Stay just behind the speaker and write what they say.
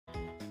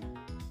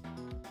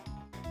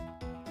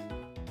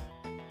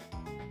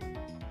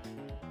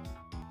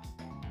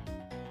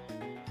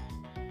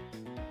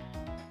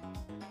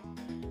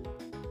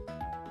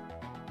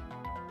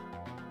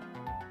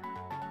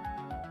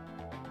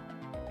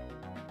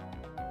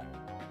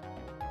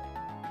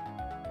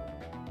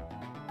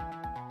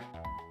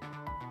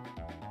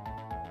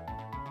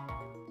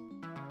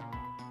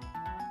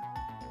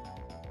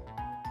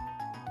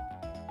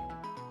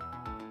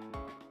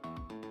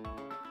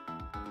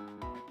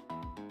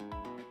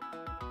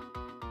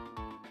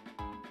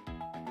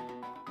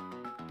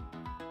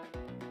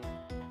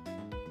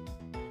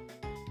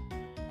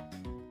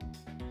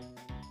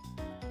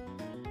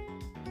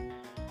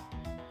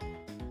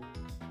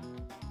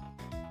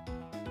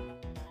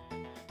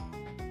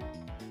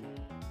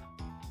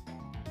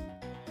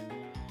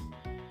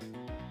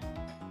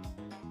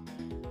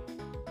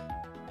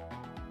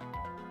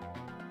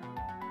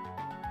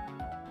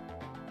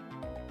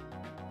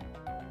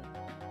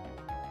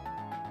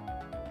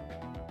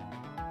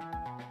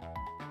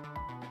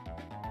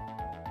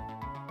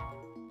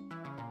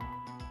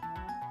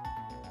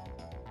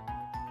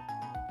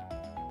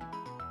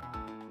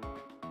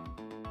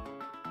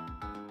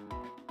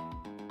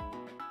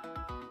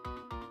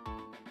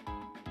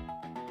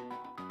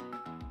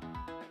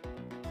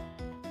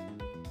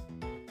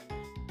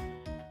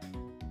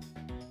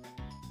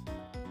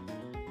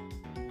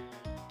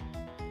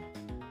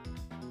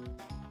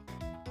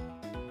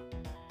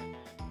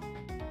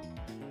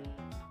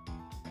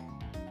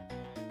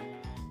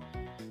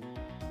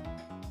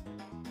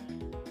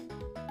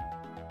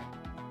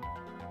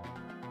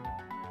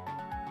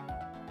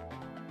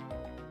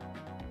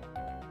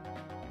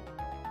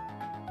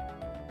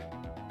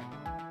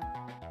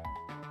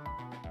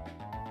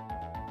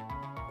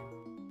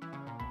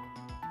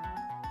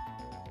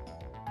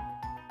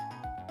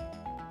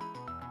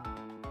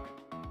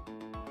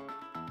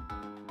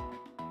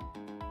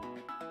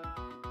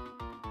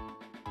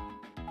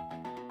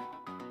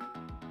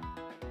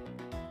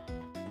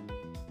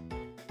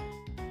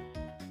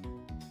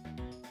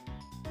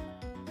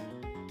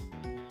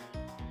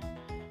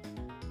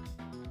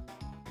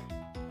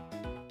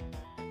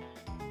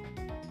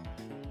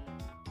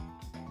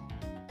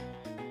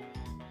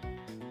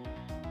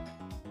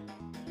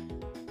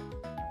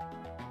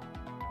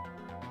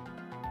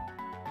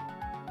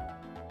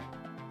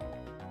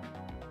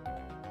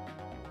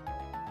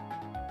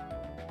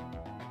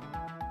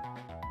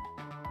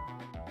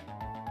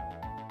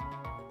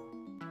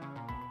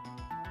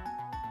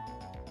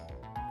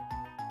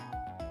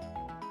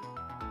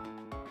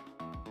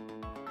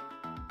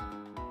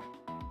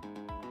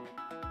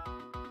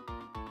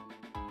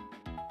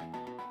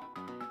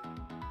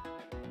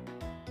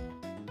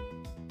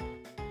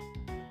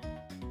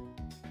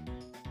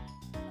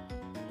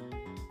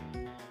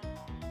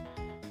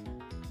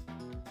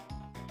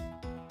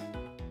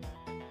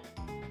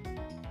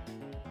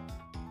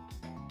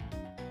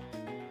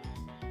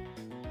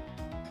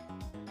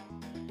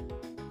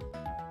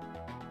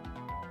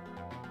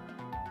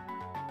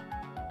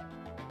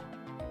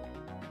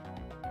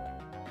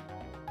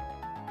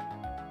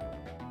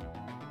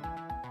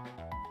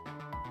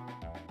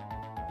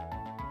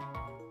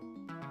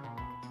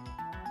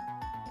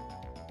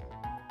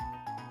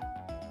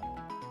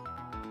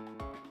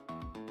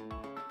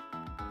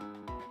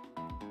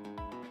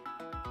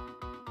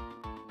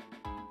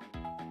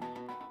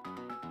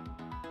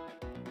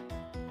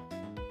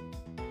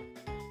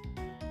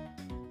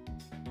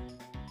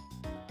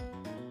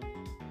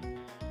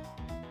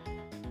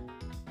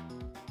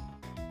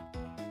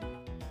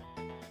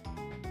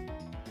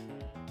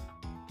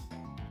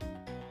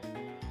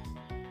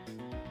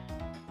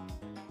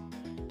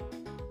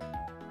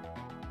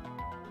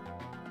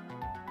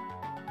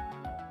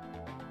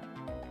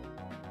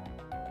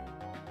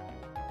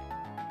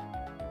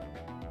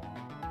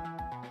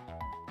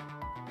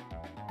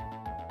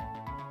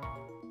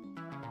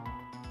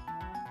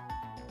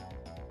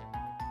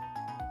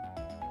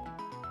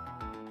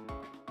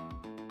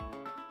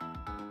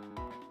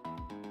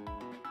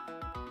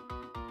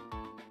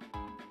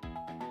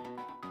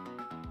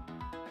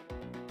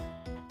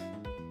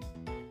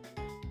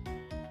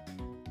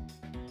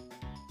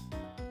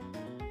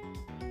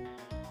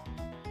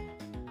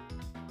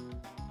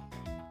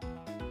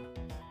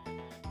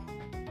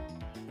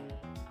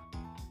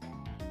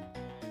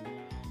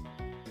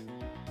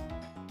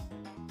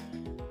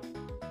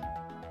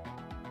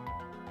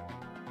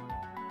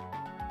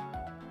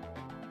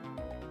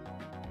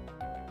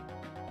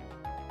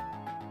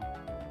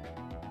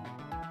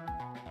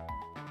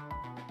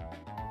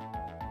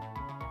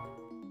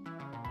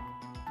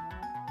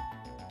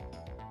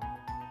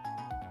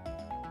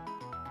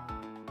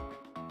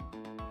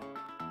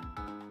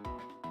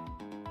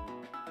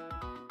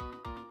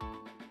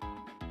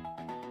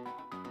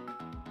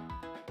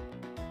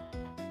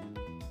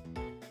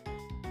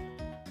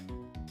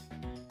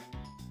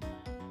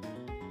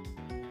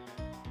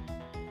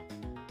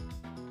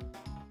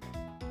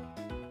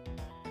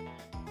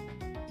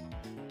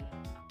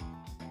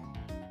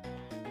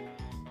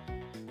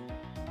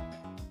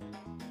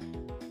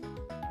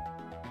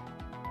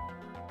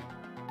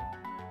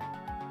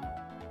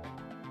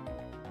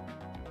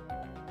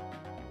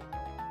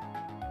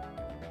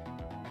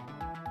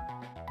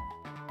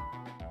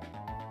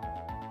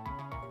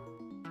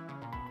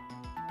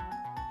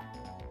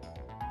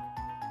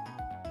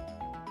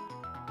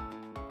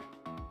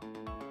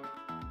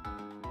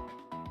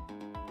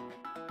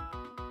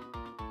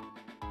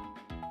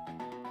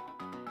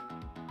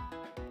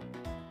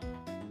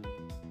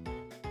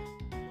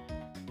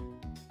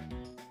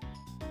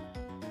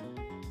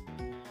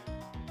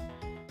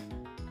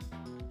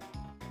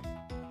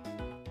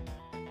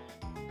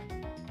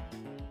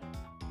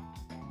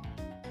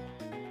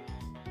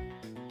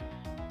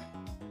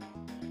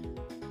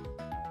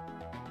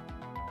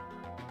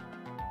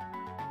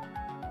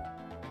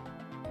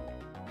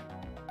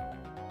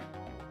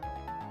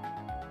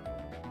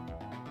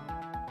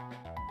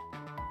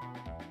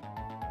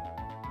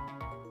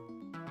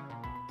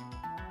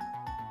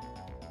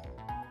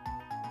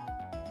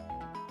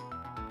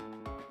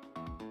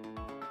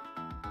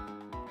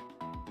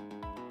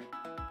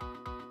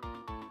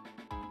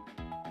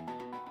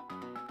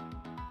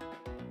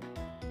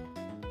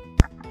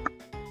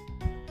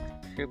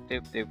Shoop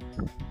doop doop.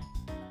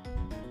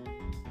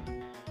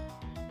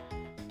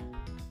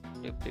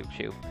 Doop doop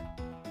shoop.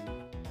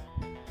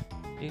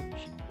 Doop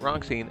shoop.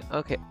 Wrong scene.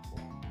 Okay.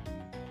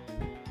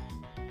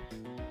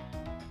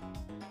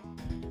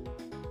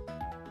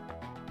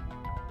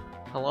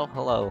 Hello,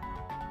 hello.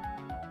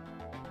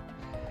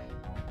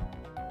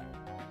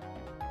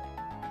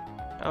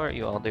 How are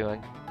you all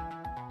doing?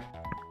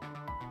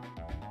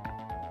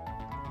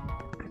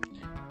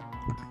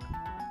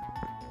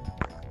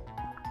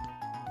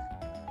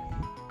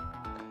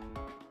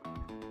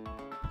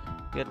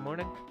 Good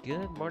morning.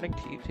 Good morning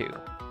to you too.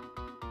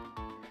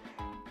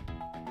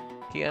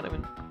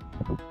 Tiananmen.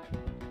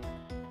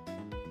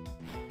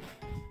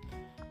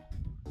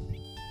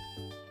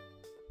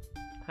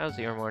 How's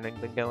your morning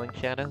been going,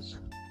 Shadows?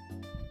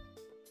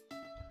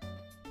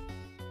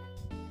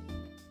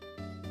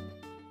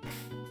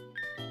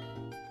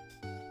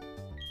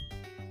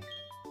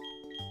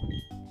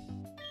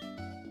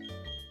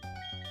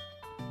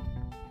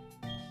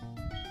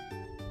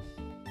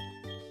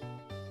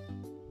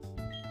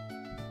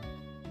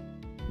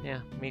 Yeah,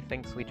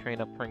 methinks we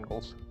train up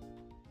Pringles.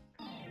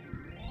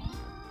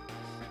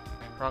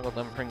 Throttle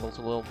them Pringles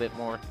a little bit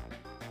more.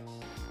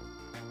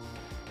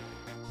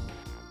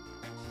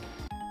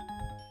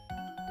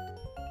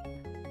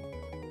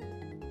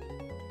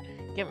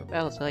 Give me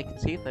bells so I can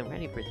see if I'm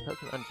ready for the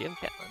Pokemon Gym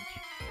Challenge.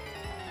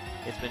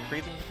 It's been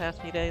freezing the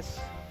past few days.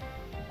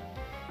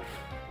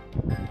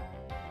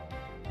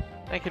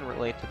 I can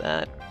relate to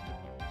that.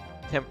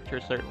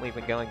 Temperature's certainly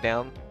been going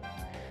down.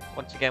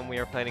 Once again, we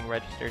are fighting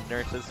registered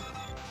nurses.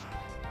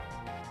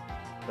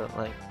 But,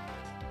 like,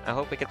 I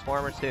hope it gets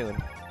warmer soon.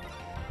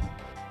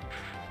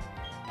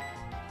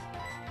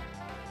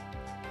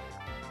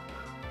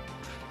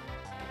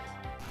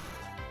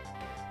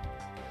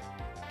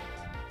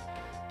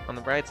 On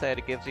the bright side,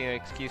 it gives you an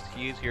excuse to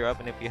use your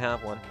oven if you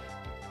have one.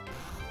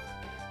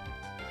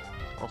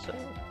 Also,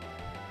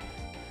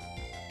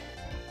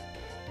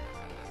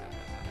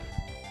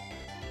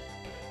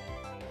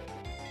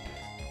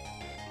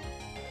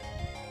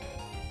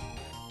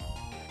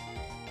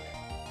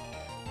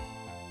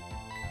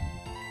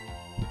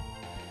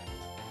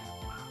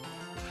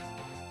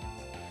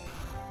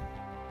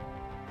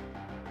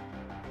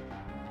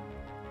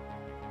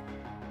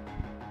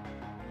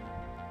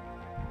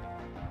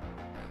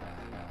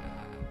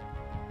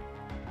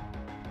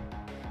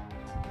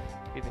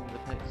 giving the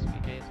place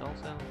BJs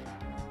also.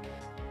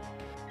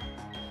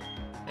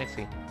 I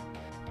see.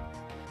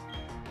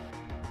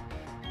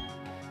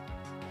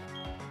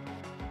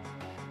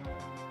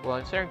 Well,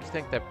 I'm starting to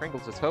think that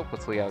Pringles is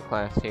hopelessly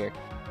outclassed here.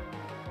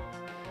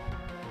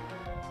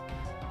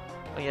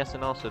 Oh yes,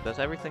 and also, does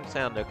everything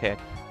sound okay?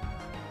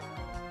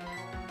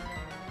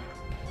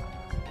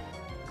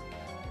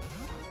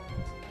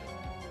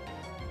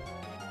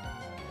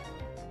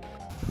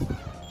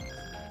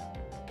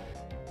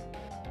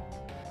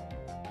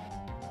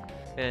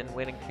 Been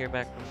waiting to hear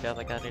back from the job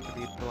I got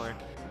interviewed for.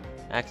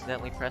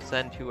 Accidentally pressed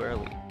send too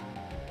early.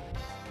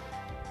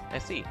 I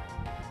see.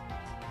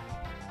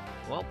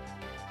 Well,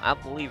 I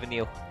believe in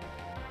you.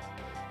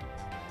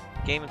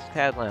 Game is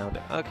tad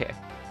loud. Okay.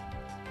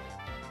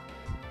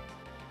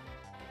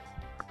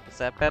 Is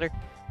that better?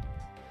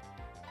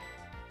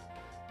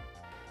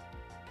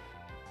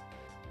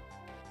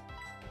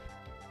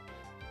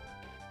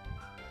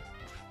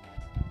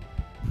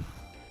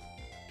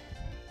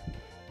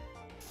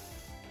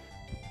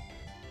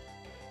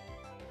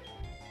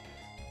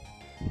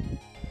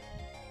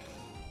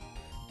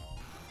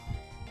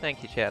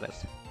 Thank you,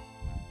 Shadows.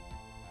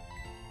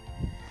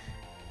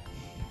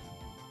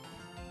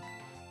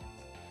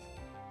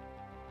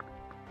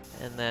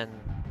 And then,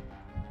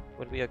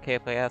 would it be okay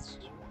if I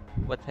asked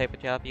what type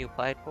of job you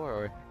applied for,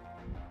 or?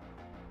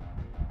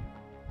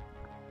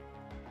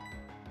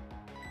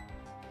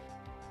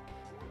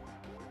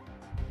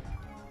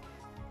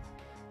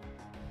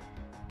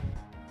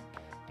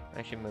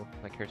 I should move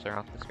my cursor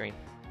off the screen.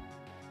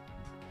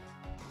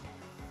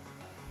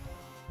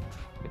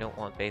 We don't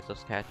want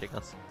Bezos catching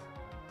us.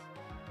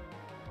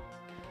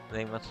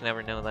 They must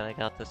never know that I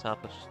got this off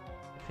of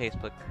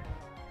Facebook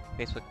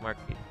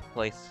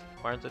Marketplace.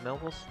 Barnes &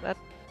 Nobles?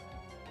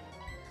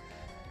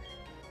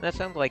 That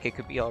sounds like it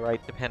could be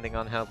alright depending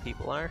on how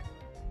people are.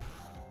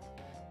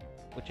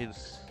 Which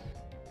is...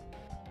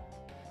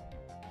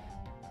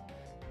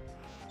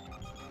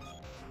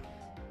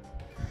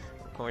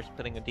 of course,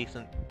 putting a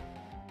decent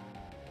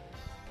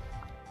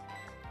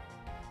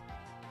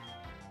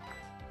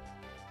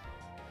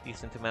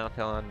amount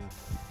on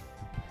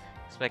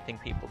expecting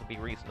people to be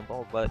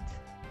reasonable, but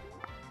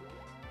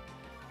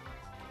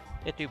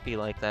it do be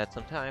like that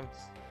sometimes.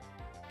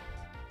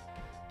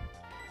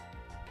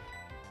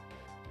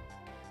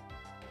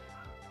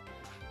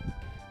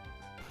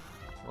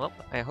 Well,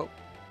 I hope...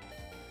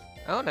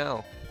 oh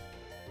no!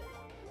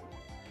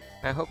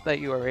 I hope that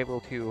you are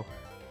able to...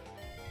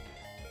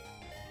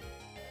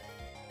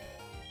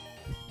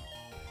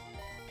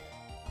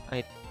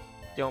 I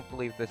don't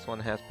believe this one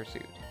has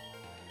pursued.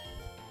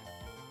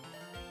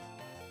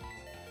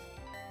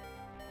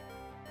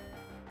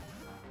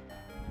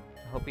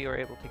 Hope you were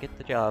able to get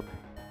the job.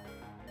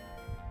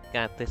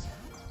 Got this.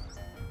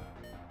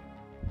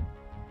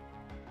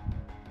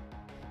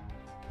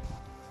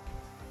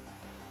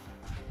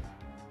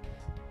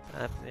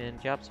 I've been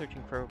job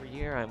searching for over a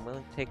year. I'm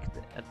willing to take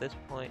at this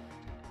point.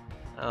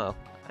 Oh,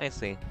 I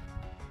see.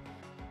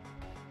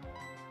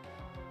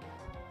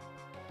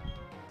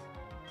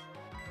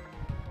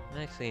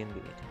 I see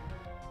indeed.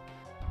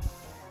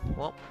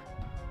 Well,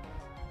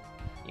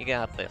 you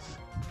got this.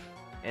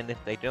 And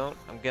if they don't,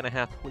 I'm gonna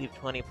have to leave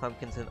 20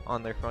 pumpkins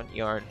on their front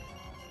yard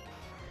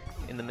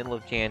in the middle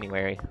of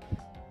January.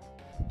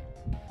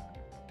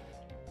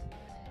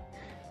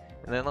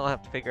 And then I'll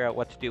have to figure out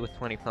what to do with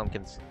 20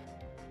 pumpkins.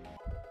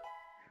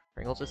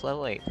 Pringles is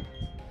level 8.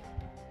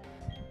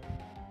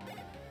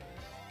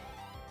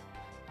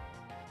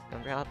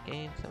 Gumdrop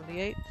gain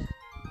 78.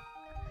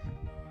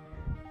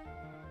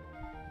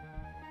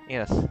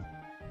 Yes.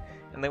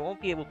 And they won't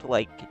be able to,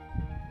 like,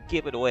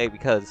 give it away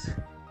because...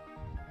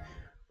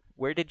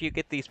 Where did you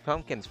get these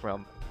pumpkins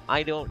from?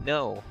 I don't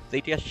know.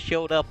 They just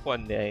showed up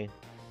one day.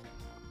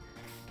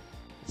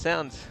 It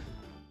sounds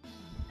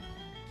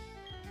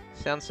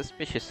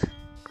suspicious.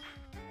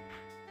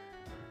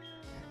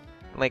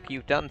 Like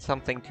you've done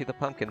something to the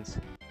pumpkins.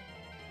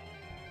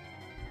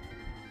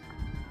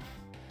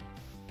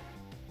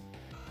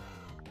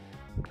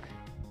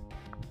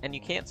 And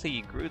you can't say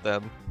you grew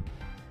them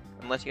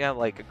unless you have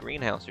like a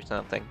greenhouse or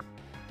something.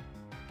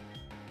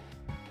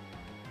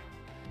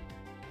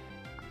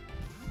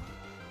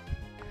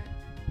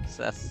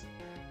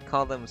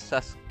 Call them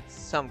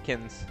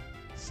Suskins.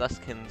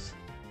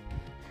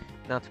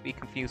 Not to be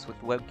confused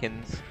with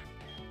Webkins.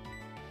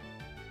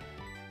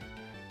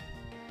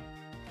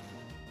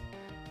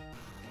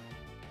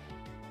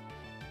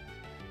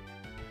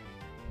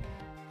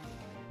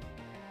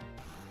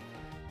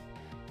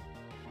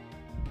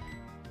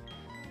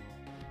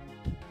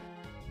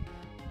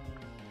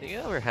 Do you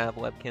ever have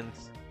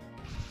Webkins?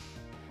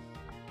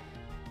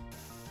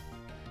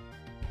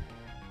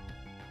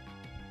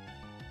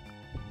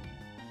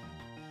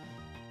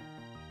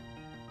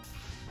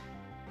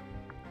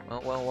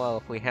 Well,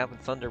 if we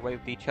haven't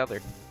thunderwaved each other.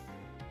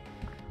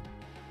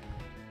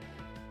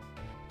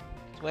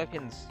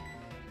 Webkins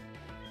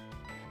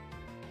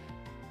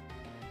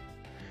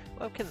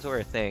were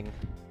a thing.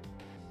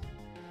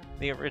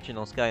 The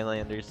original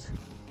Skylanders,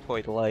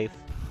 toy to life.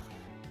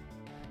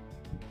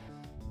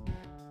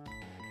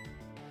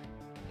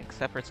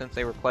 Except for since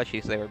they were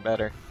plushies, they were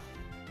better.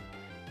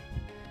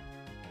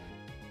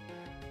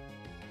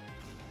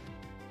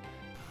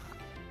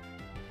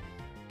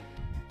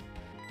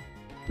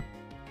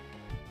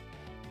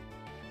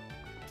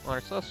 Well,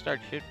 our slow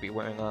start should be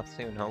wearing off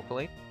soon,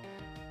 hopefully.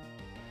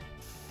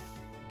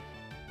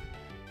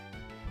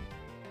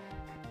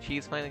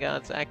 Cheese finally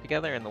got its act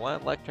together, and the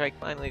Wild Electrike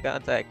finally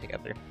got its act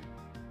together.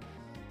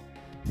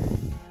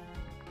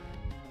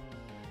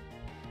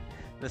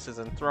 This is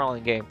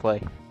enthralling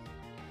gameplay.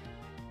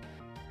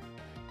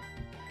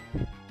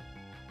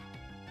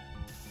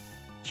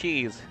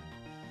 Cheese.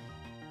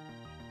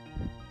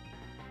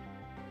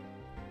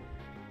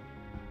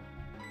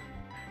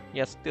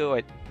 Yes, do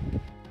it.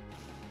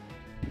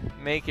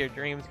 Make your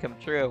dreams come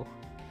true.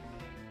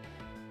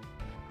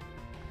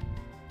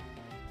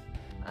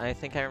 I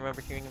think I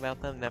remember hearing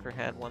about them, never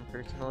had one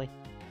personally.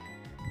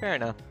 Fair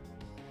enough.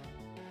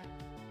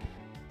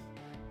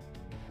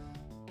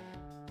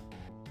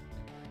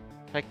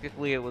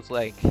 Technically it was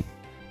like...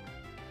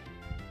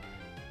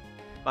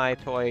 buy a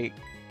toy,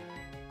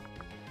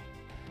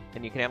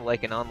 and you can have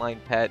like an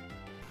online pet,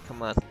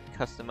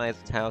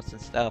 customize its house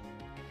and stuff.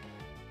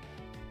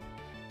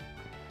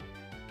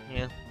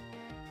 Yeah.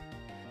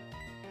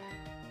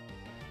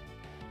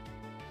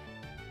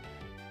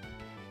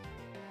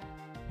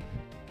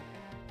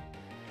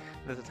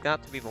 This has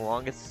got to be the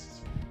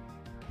longest,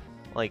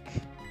 like,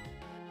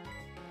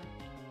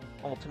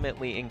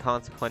 ultimately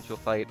inconsequential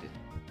fight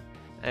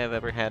I have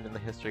ever had in the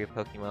history of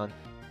Pokemon.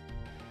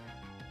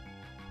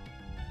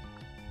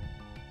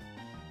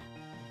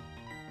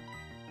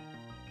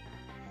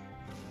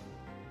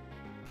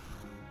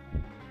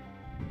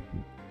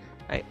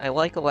 I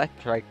like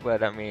Electrike,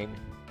 but I mean,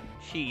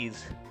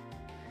 Cheese,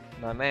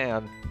 my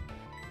man.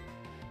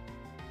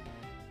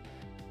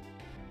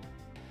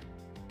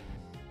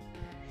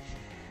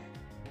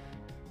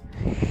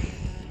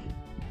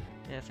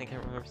 Yeah, I think I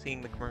remember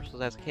seeing the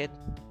commercials as a kid.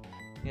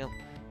 Yep.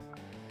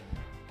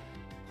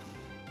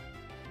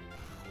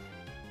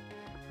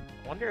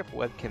 I wonder if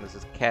Webkins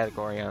is a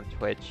category on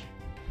Twitch.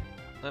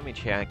 Let me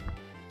check.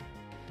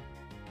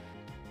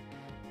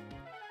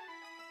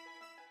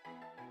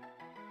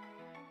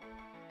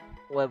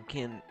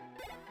 Webkins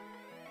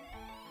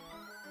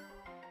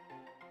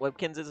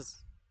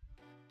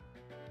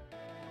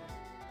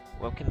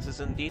is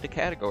indeed a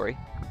category.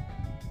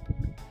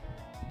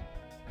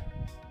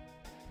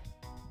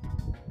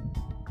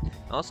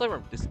 I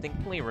also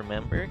distinctly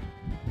remember...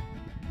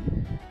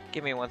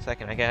 Give me 1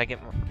 second, I gotta get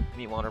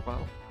me water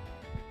bottle.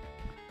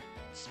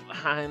 It's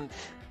behind...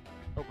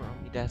 over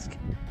on my desk.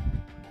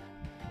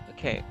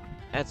 Okay,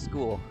 at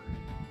school.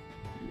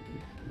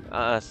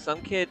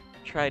 Some kid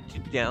tried to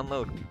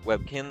download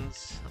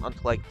Webkins onto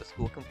like the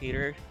school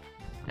computer,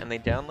 and they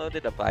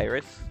downloaded a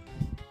virus,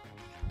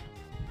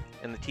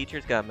 and the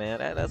teachers got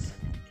mad at us.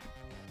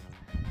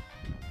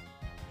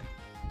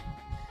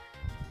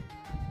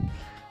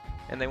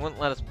 And they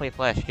wouldn't let us play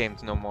Flash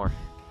games no more.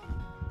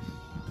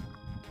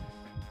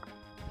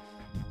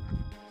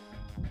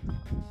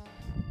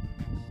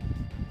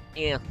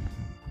 Yeah.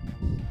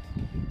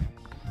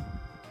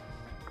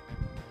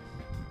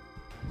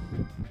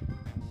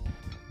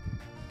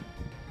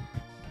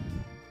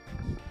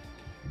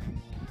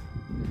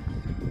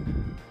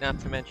 Not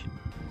to mention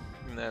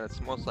that it's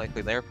most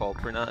likely their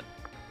fault for not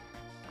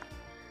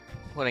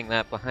putting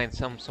that behind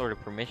some sort of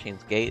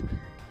permissions gate.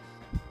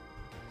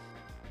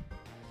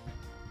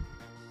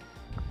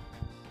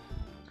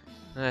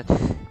 But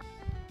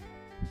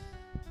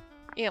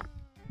yeah.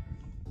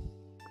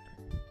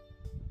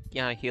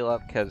 Gotta heal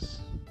up,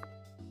 cause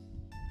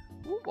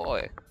oh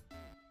boy.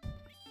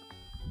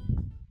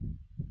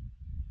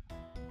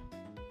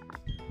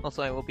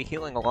 Also, I will be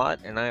healing a lot,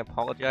 and I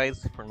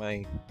apologize for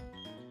my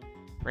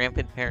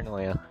rampant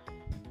paranoia.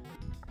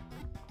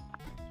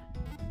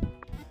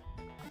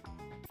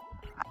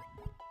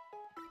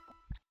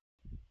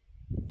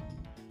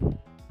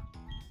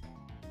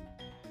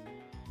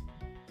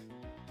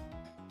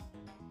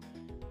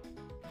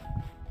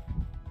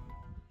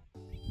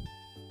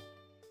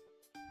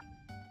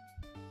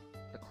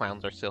 The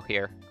clowns are still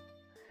here.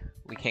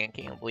 We can't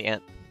gamble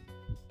yet.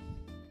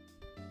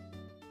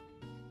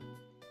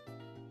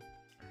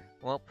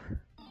 Well.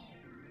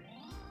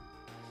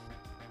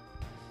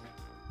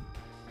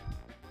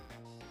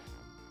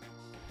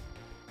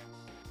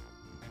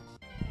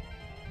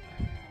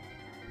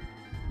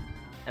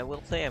 I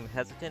will say I'm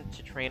hesitant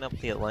to train up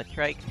the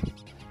Electrike.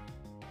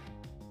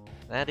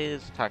 That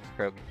is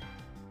Toxicroak.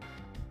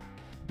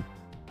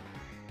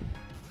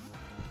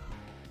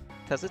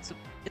 Because its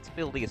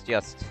ability is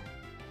just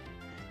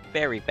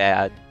very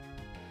bad.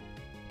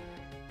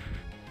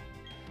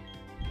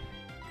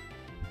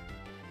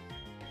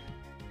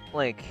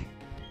 Like,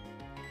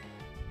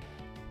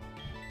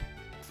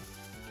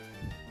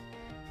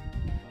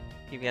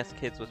 PBS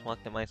kids was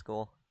blocked at my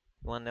school.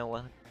 You wanna know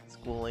what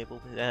school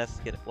labeled it as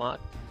to get it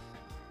blocked?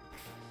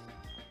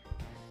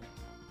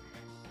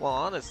 Well,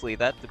 honestly,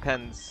 that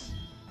depends.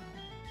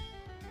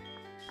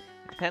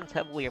 It depends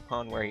heavily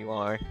upon where you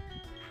are.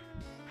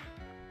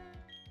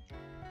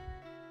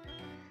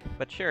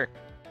 But sure.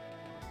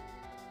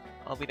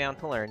 I'll be down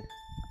to learn.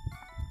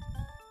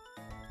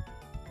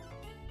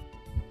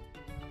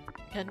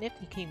 Got a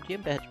nifty Team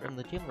Gym badge from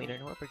the gym leader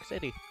in Warburg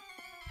City.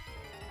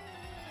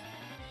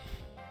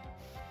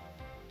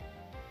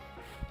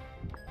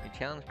 You're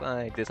challenged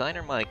by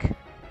Designer Mike.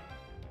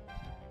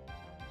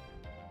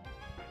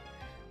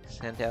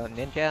 Sent out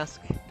Ninjask.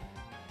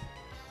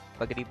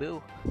 Buggity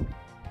Boo.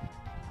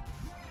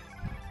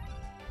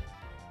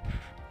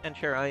 And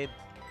sure, I'd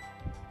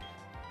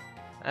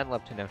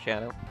love to know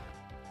Shadow.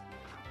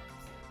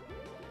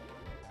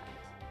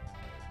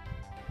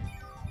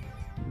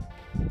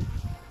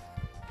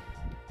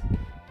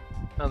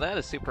 Oh, that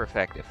is super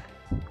effective.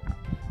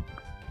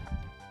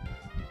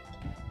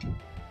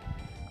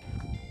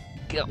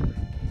 Go.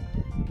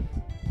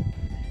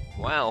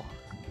 Wow.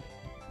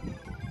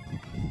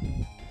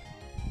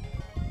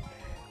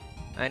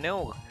 I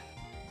know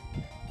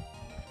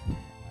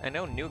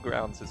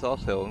Newgrounds is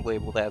also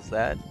labeled as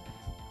that.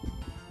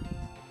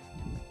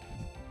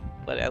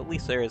 But at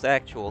least there is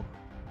actual.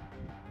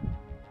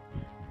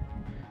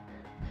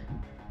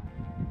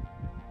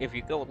 If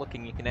you go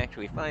looking, you can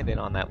actually find it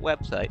on that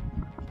website.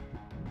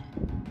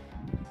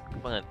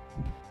 But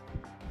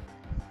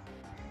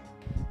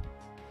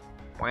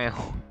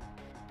wow.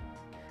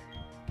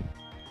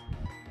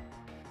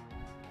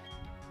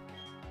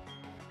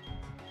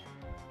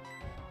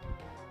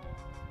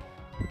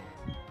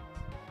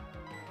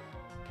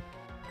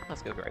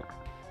 Let's go Grape.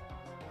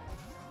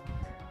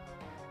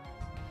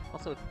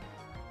 Also, it's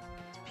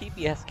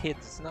PBS kids,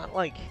 it's not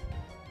like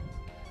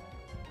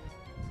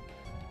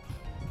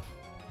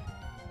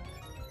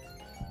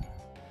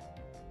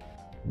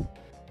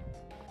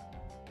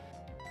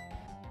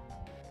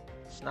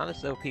it's not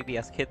as though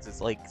PBS Kids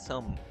is like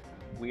some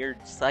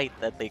weird site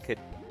that they could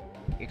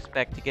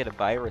expect to get a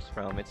virus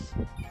from. It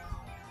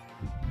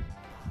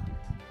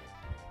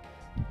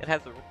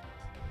has a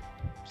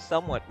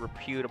somewhat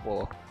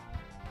reputable,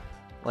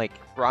 like,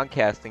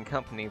 broadcasting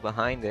company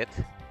behind it.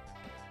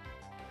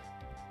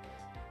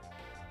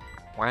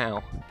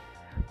 Wow.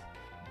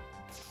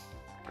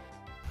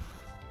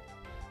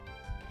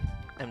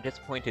 I'm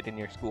disappointed in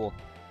your school.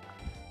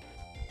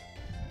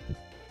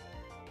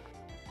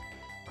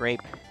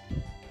 Grape.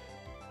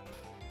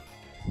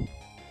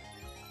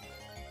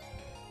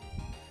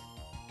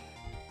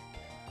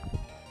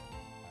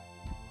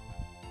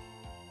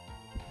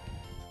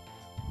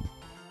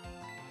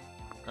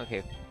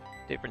 Okay,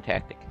 different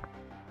tactic.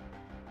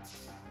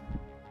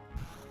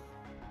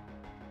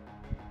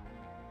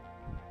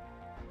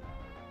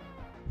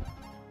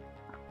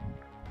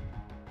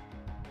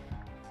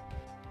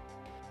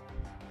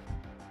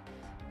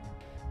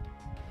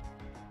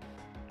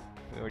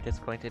 We were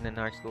disappointed in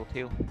our school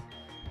too.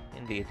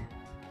 Indeed.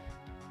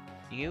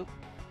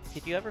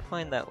 Did you ever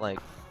find that, like,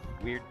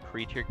 weird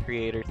creature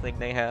creator thing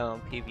they had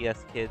on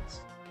PBS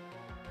Kids?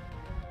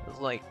 It was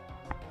like...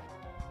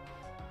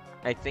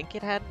 I think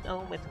it had an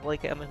element of,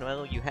 like,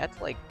 MMO. You had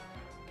to, like...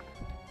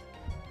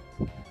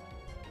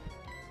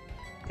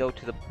 go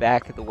to the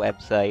back of the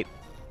website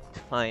to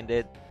find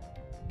it.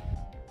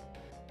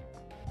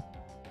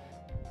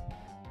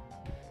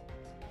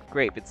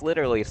 Grape, it's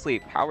literally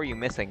asleep. How are you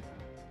missing?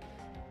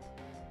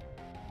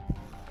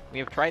 We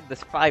have tried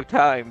this 5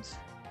 times.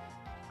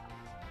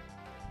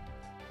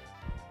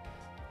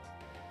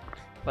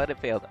 But it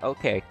failed.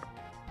 Okay.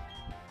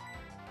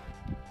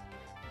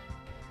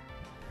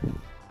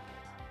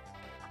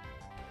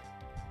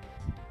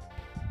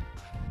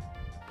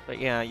 But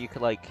yeah, you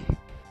could, like,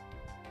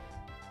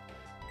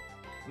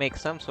 make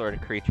some sort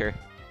of creature.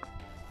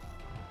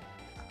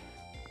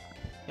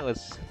 It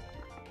was...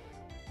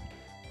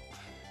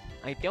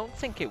 I don't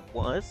think it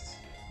was.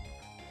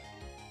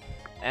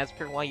 As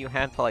per why you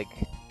had to, like,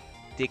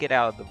 dig it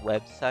out of the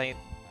website.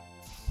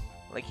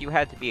 Like, you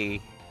had to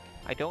be...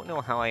 I don't know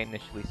how I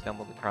initially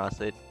stumbled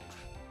across it.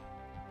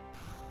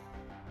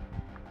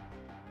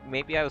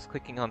 Maybe I was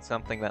clicking on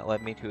something that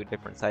led me to a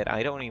different site.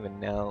 I don't even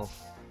know.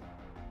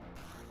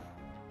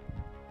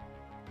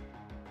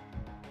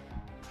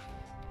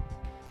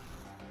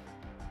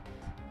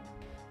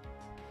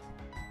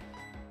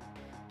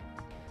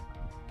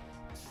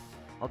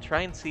 I'll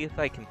try and see if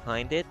I can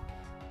find it.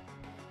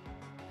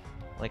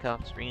 Like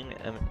off screen,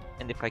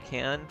 and if I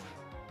can,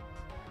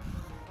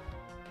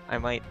 I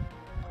might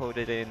put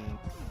it in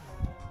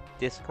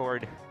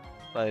Discord,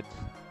 but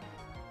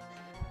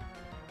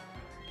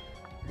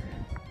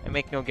I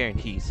make no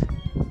guarantees.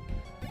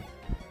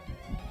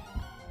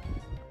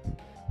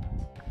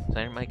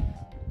 Dynamite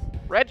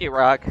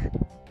Regirock!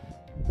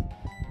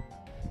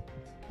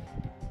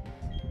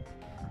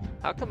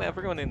 How come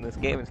everyone in this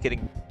game is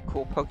getting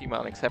cool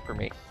Pokemon except for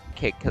me?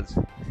 Okay, because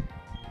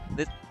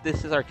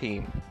this is our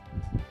team.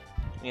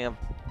 We have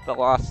the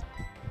Lost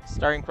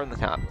starting from the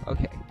top.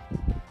 Okay.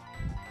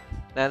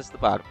 That is the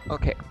bottom.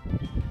 Okay.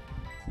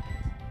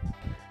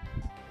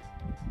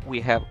 We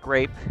have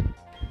Grape,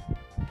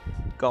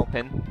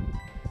 Gulpin,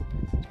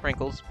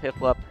 Sprinkles,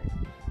 Piplup.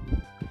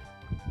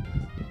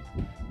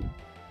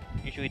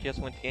 Usually just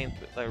went to games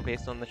that were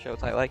based on the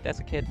shows I liked as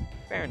a kid.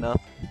 Fair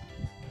enough.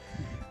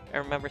 I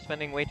remember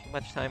spending way too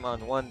much time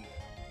on one.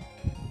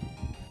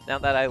 Now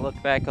that I look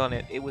back on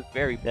it, it was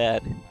very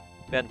bad.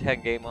 Ben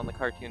 10 game on the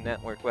Cartoon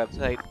Network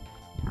website.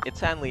 It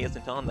sadly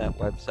isn't on that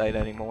website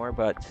anymore,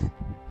 but...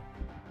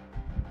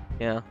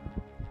 yeah.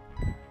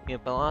 We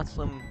have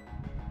Blossom,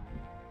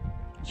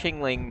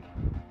 Chingling,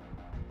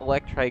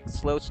 Electrike,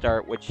 Slow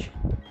Start, which...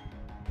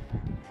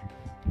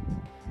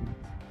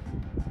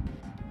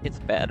 it's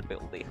a bad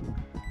ability.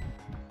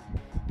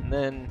 And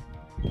then...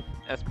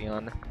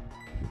 Espeon.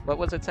 What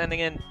was it sending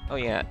in? Oh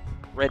yeah,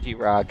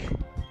 Regirock.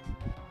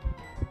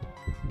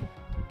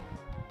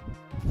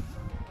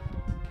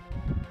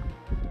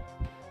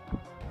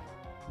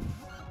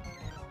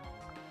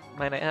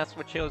 Might I ask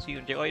what shows you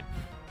enjoyed?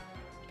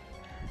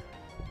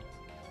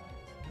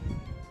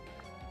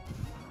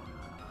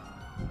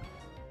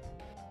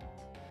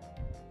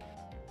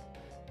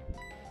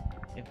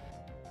 Yeah.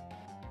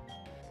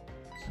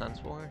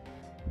 Sun's War?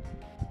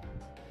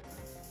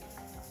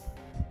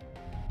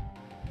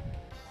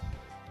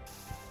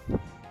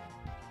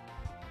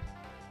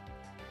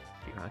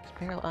 Girox's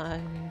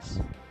Paralyze.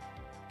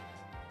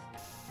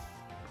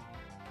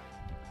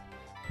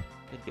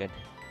 Good.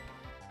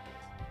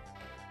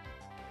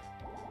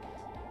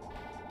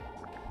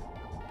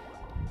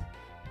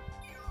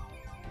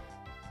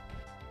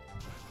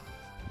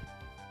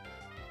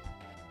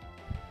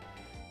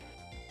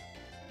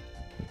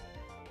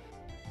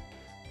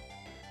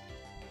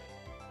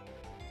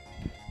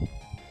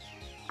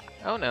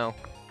 Oh no.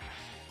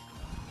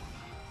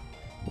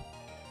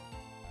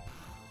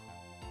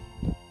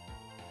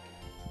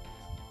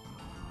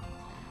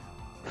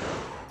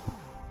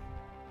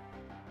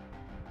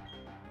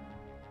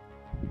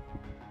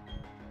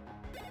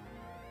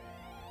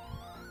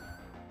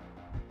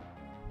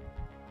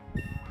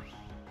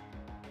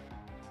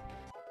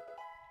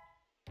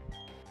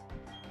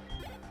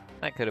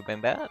 That could have been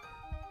bad.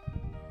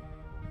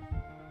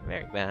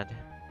 Very bad.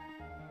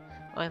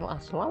 I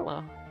lost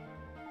Lala.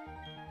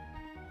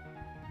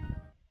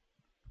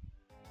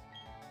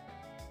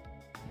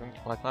 I'm going to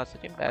collect lots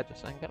of gym badges,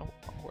 so I'm gonna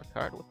work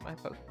hard with my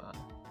Pokemon.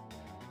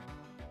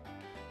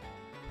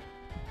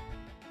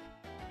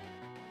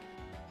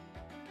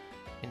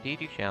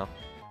 Indeed you shall.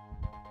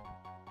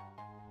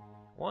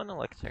 1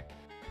 elixir.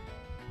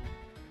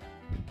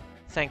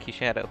 Thank you,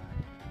 Shadow.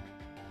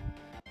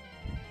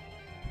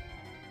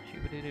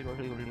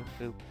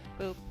 Boop,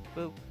 boop,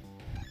 boop.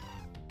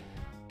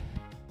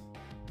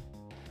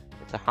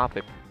 It's a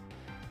Hoppip.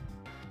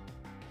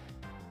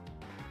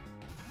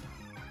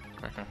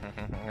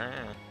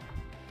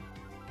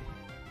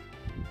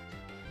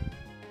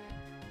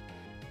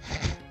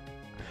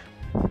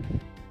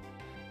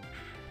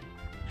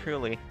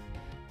 Truly,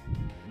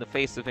 the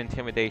face of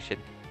intimidation.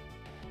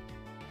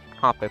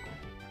 Hop it.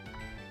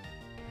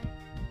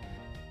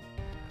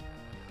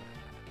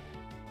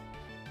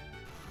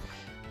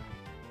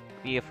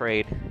 Be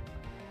afraid.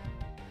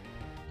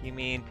 You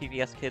mean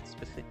PBS Kids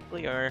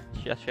specifically, or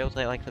just shows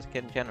I like this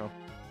kid in general?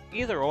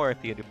 Either or,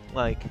 if you'd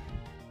like.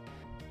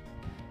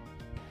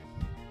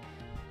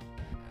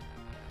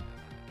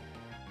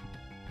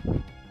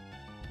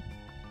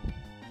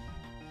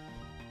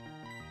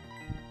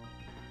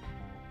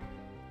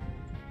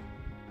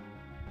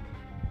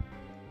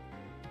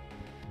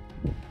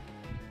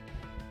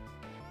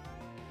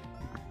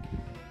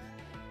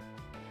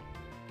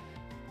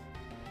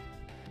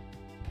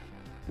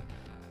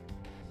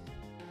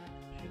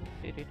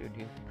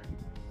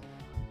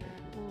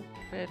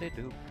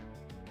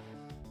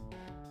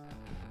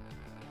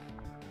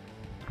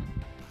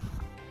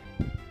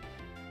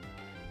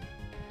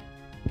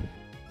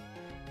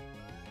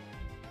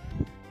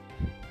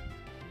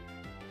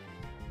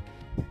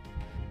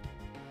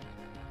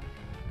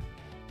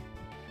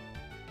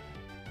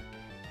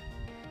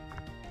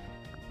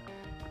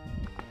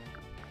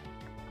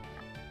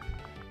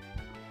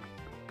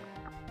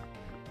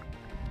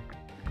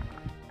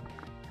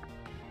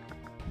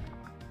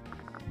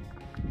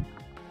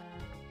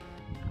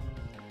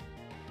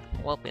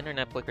 Well, the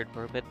internet flickered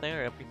for a bit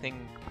there.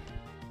 Everything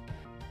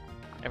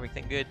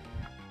good?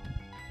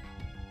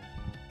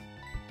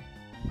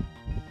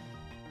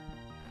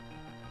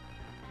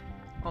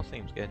 All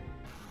seems good.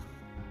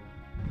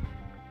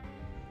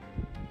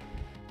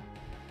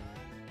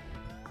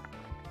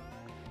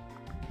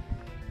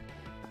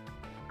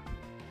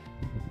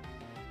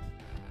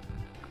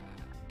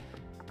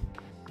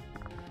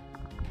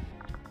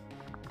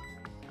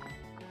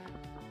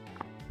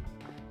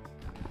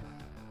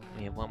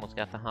 We have almost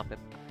got the hop it.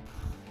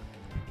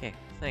 Okay,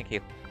 thank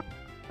you.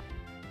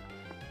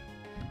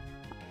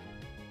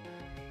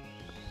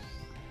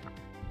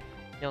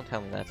 Don't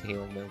tell me that's a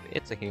healing move.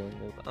 It's a healing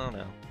move. Oh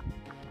no.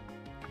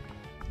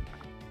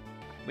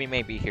 We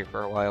may be here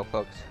for a while,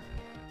 folks.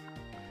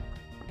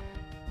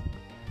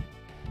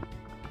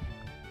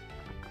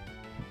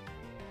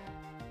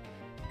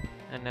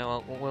 And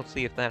now we'll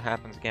see if that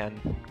happens again.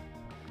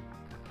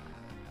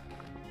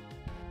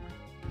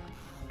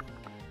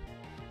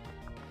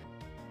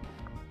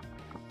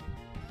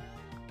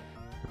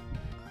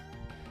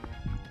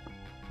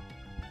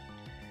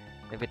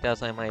 If it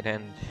does, I might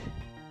end.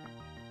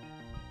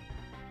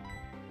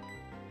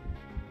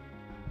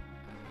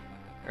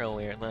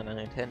 Earlier than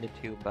I intended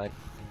to, but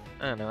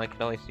I don't know, I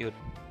could always do it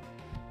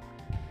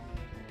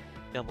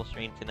double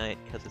stream tonight,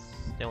 because it's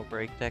still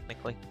break,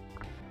 technically.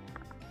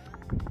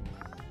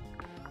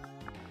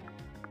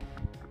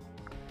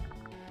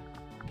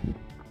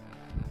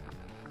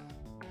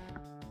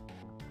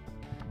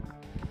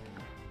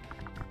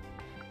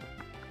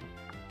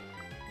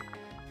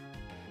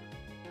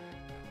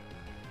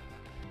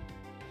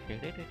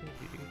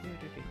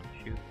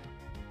 Shoot.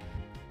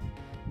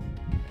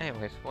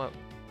 Anyways, what?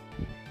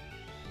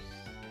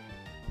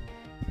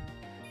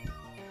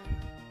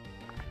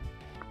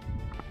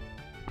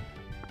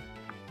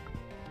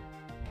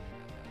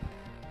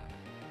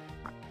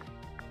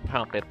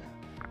 Hop-Pip.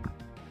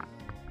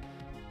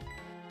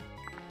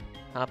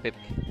 Hop-Pip.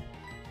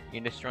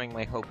 You're destroying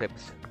my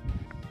Ho-Pips.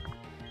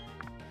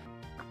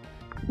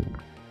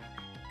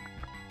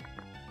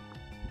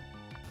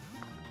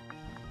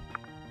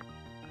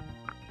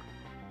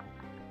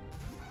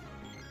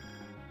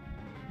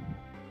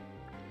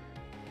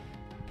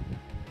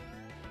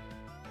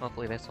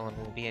 Hopefully this one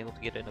will be able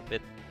to get it a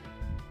bit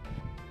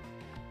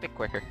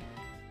quicker.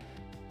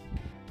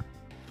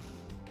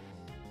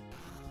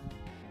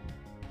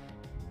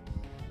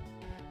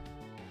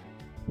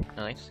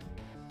 Nice.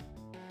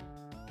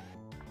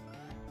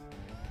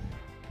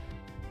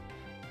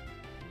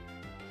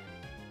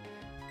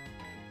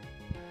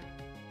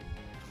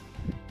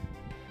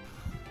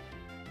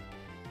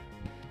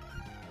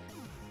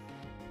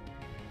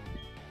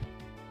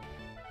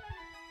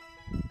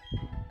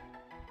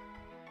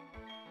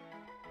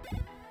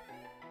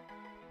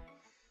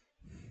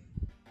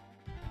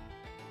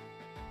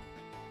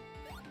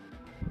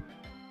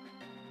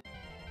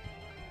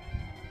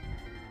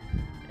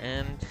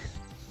 And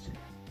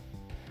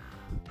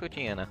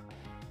Poochyena.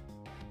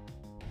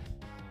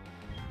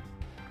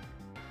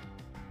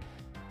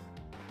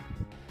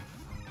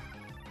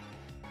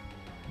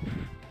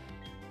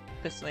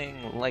 This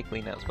thing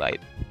likely knows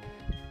Bite.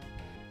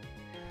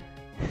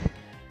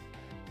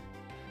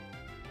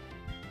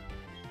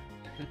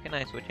 Who can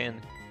I switch in?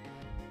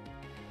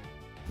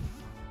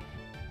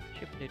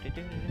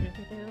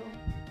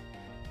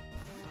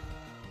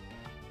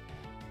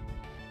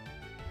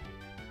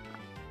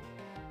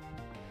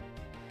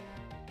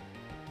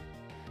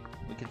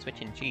 We can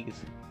switch in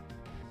cheese.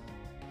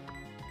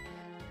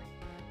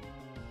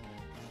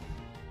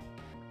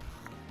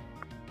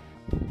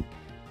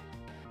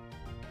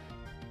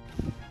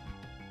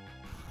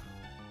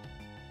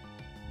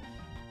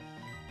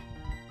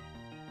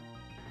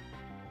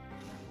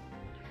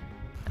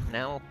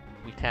 Now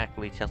we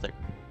tackle each other.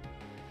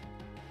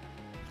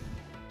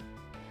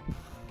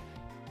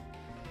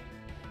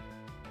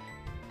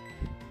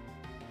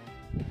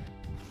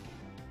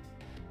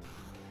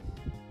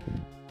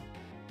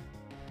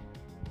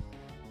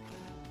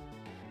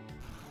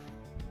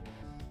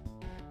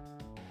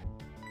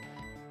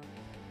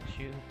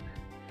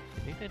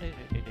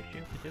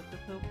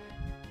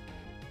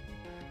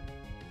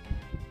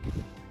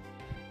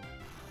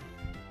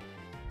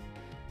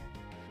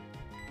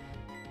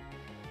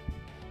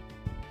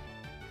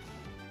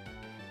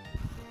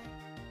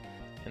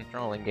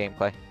 Enthralling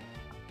gameplay.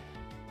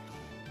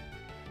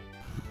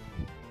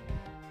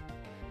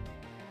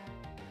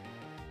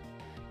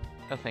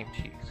 Oh, thank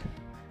cheese.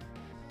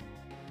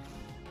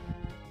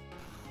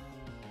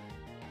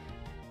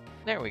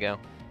 There we go.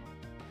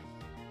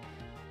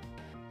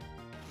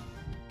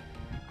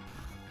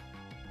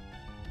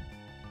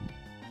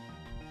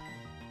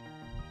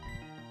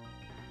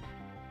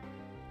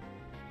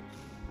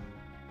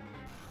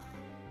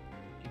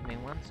 Give me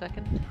 1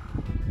 second.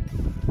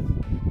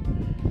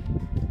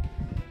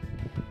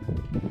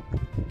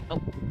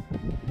 Oh.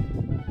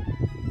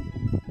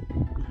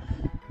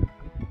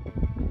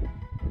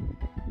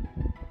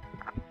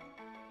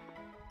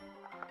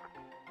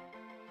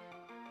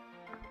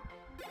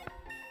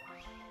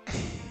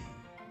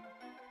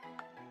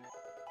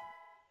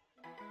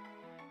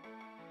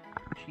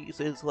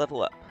 Cheeses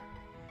level up.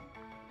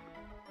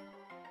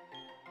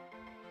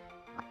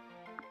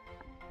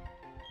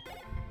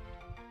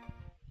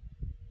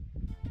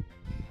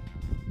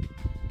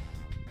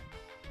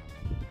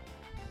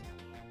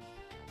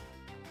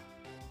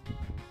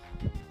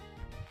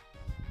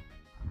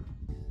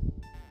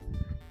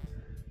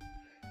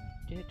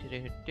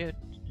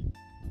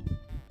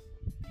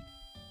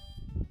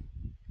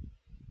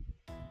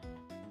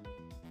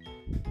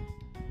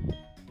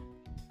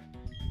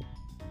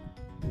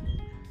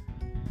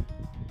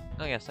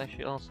 Oh yes, I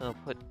should also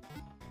put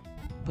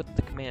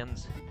the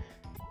commands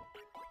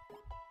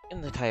in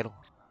the title.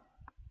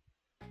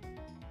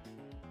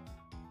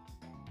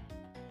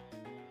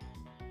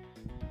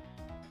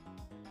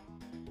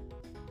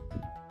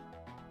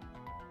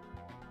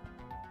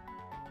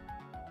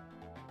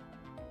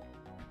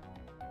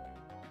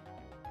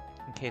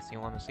 In case you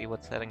want to see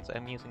what settings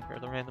I'm using for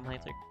the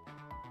randomizer.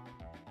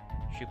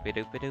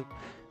 Shoop-a-doop-a-doop.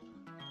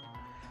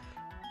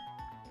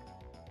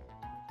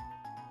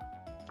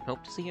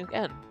 Hope to see you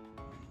again.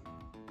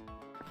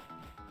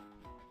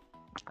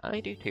 I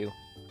do too.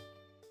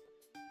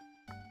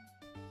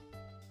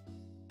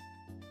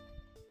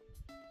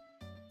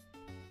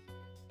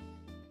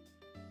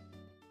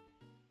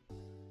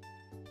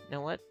 You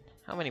know what?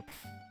 How many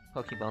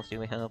Pokeballs do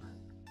we have?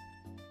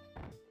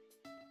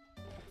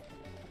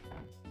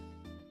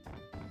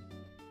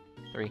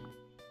 3.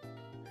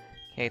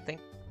 Okay, I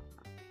think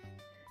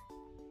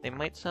they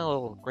might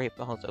sell Great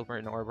Balls over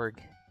in Orberg.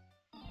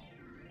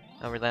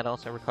 However, that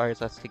also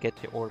requires us to get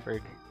to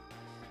Orberg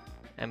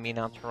and me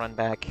not to run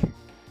back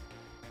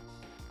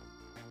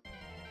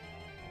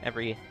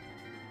every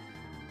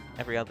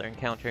other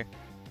encounter.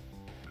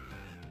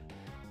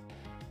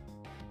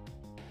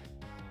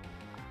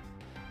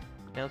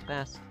 Nose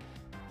pass.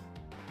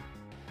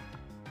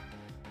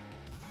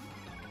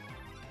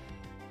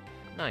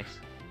 Nice.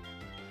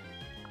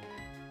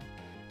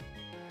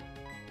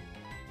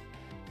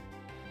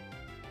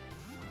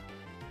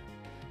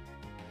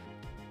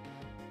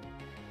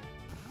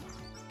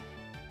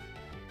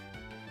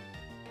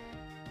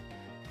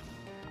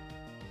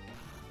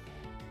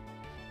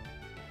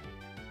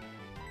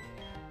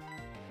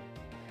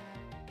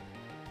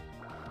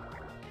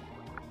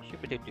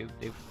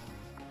 Shoop-a-doop-doop-doop.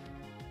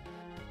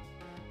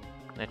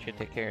 That should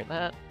take care of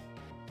that.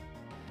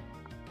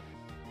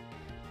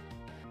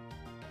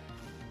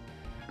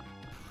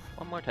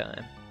 One more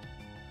time.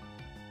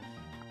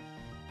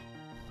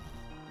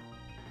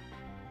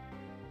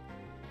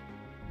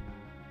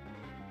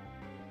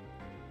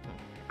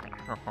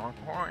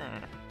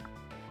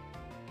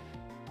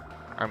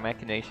 Our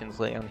machinations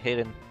lay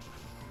hidden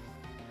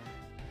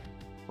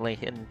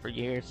for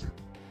years.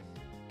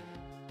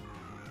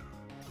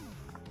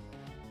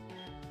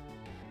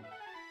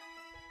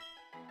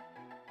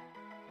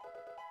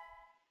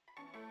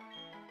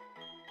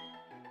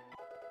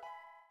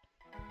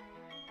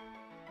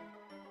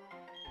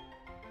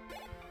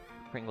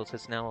 Pringles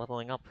is now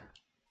leveling up.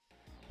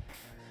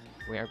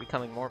 We are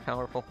becoming more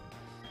powerful.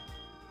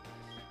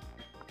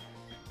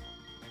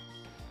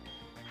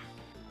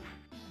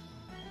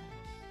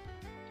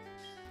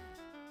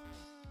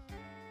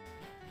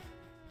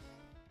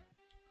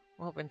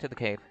 Well, into the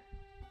cave.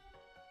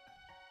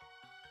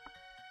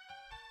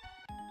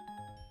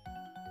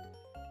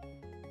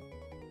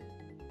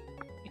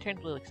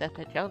 Eterns will accept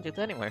that challenges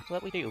anywhere, so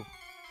what we do?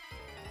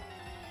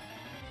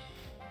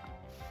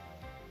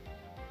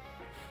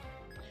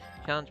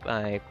 Challenged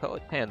by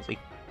Poet Pansy.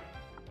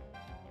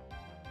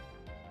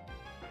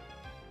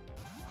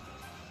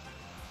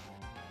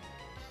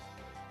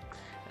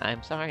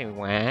 I'm sorry,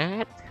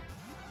 what?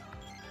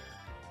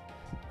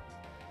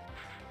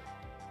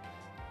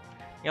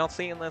 Y'all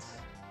seeing this?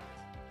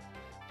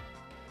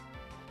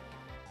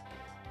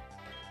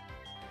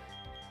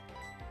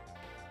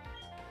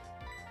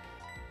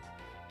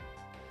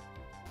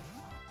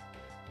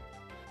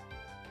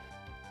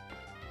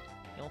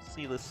 Y'all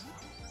see this?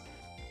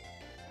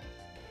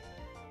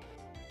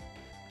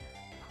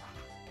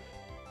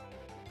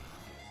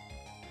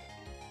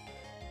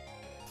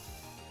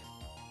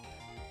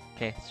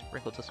 Okay,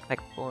 sprinkle to spike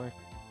 4.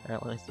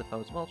 Paralyze the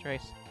foe's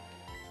Moltres.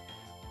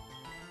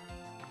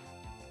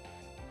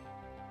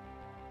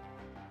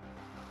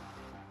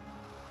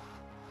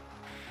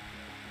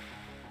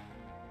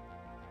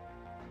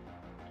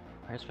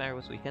 Ice Fire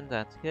was weakened,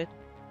 that's good.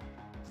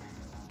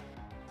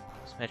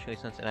 Especially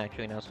since it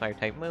actually knows fire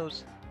type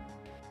moves.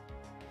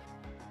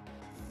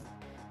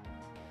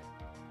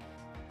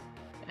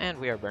 And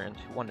we are burned.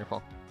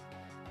 Wonderful.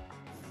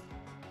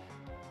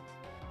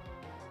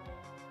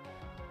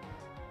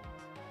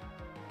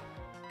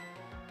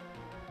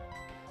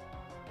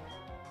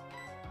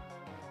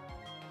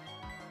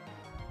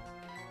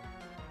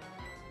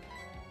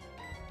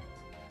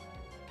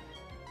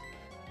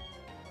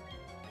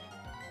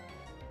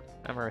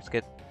 I'm gonna risk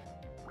it.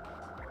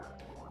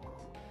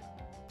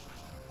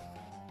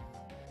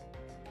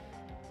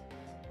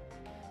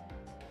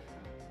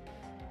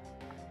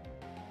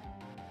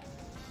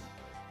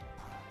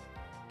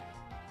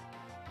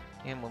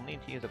 And we'll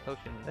need to use a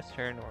potion this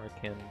turn, or it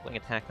can wing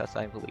attack us,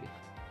 I believe.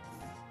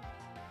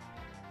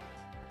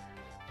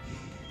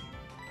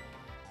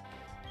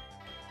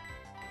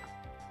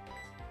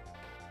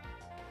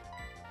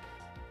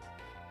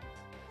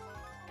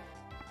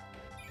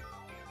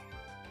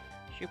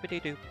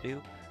 Shoopity doop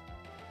doop.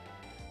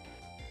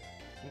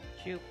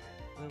 Shoop,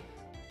 boop,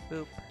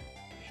 boop.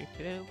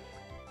 Shoopity doop.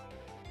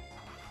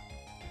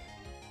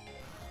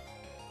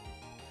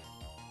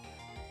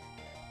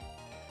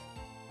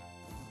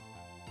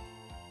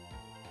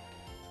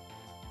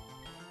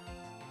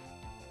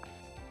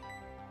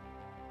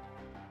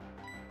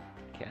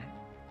 Okay.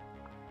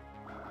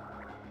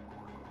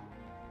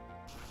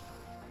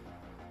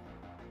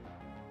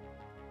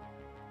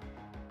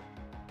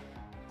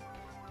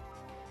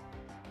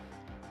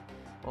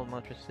 Old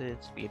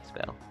Moltres' speed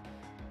spell.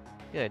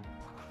 Good.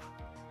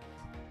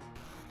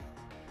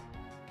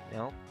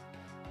 Nope.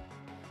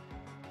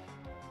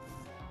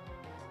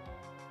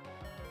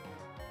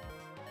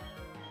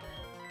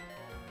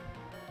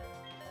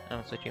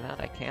 I'm switching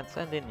out. I can't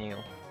send in you.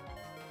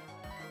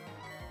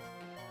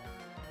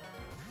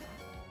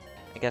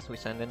 I guess we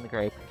send in the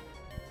grape.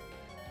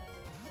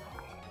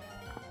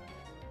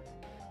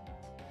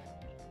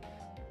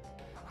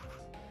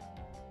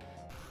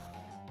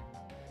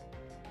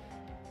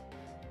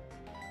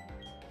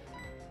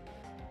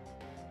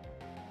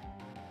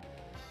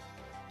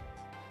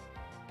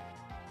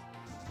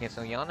 Okay,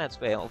 so Yonet's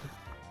failed.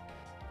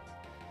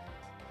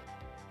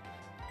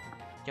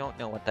 Don't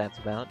know what that's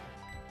about.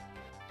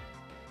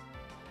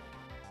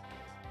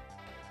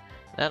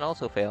 That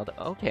also failed.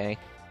 Okay.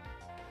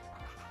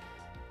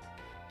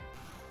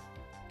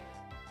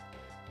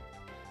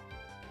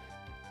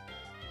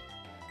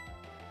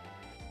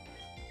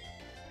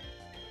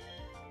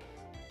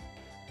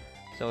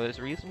 So it is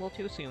reasonable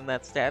to assume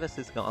that status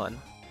is gone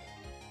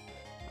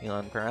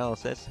beyond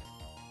paralysis.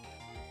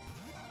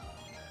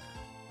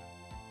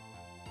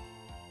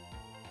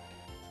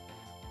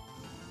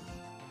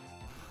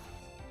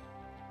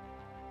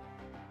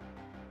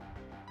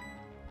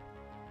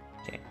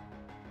 Okay.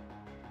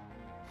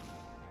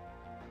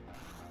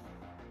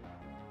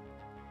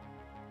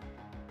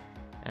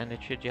 And it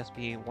should just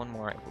be one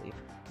more, I believe.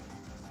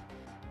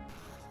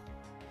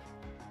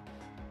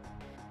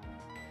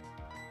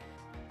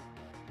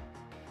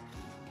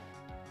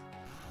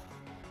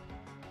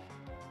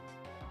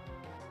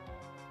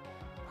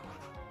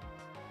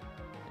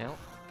 Nope.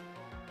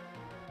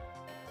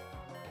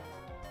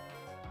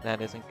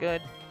 That isn't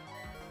good.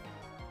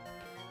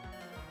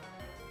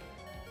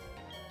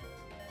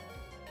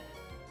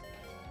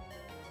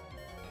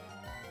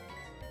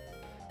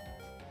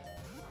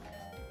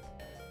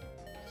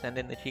 Send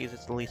in the cheese,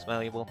 it's the least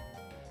valuable.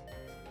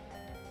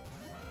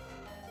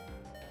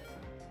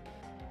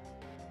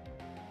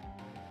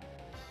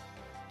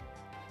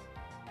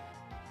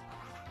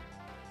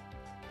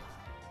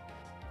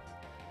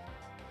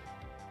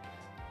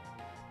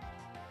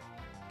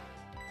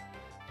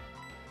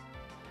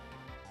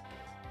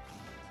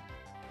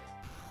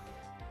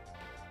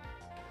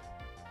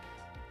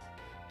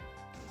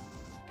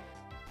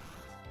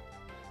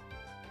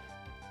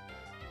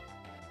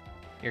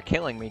 You're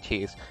killing me,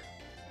 cheese.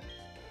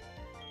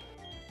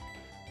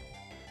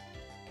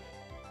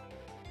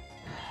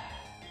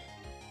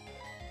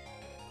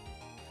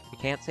 You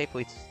can't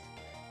safely...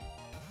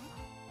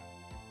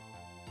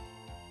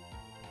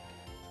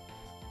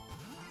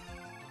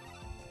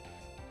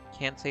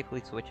 Can't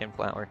safely switch in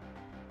flour.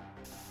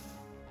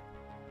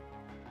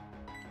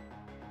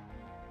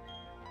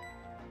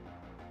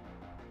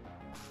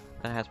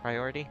 That has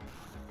priority.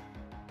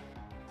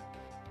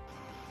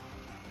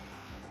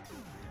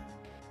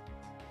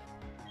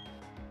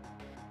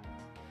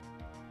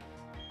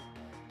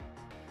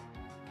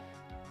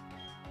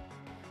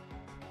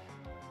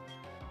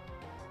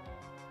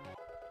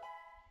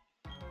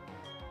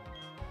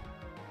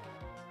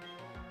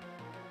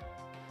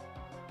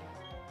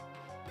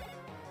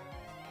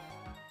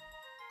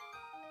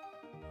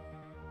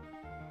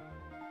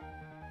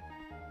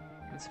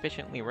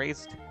 Insufficiently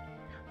raised.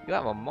 You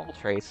have a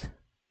Moltres.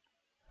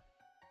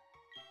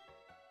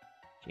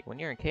 Gee, when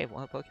you're in cave,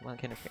 wild Pokemon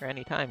can appear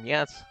anytime.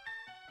 Yes.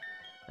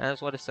 That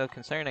is what is so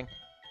concerning.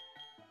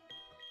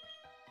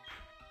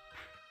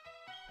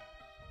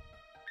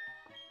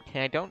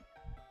 Okay,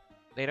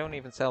 they don't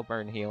even sell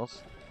burn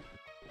heals.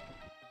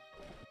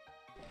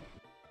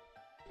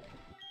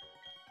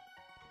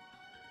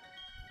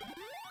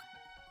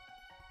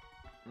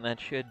 And that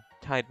should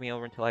tide me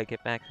over until I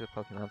get back to the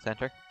Pokemon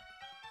Center.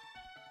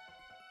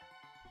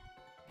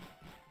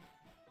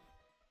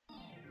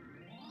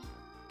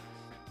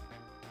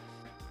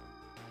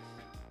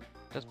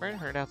 Does burn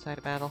hurt outside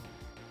of battle?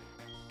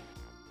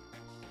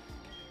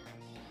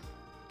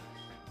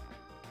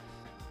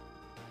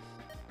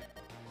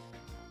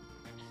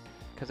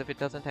 Because if it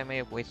doesn't, I may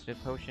have wasted a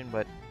potion,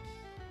 but...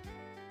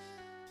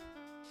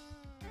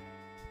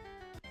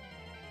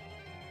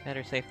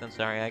 better safe than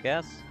sorry, I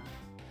guess.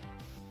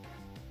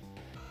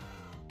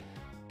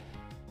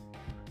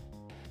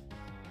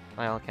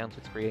 By all accounts,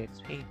 it's free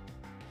XP.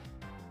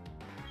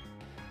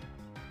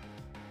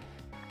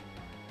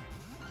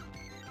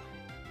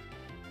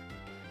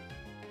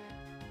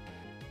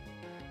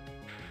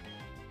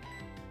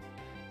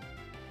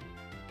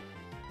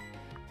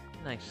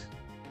 Nice.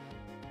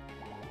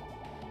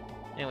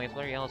 Anyways,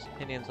 what are y'all's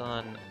opinions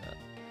on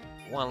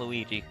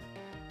Waluigi?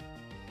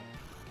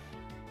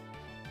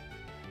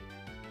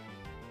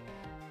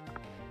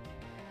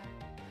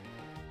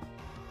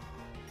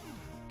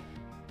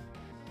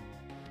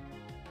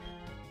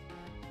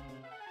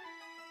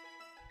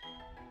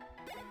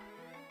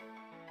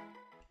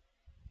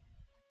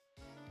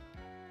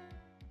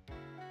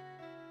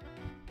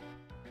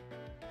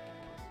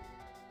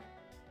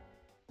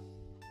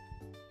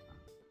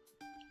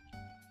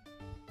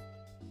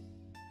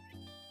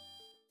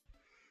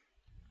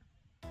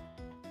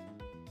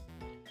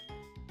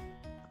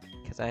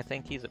 Because I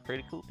think he's a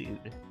pretty cool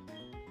dude.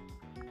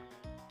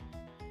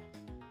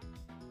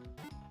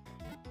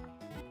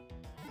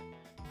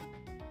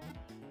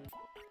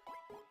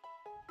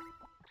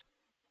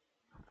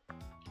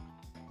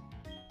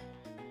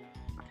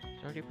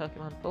 Stardew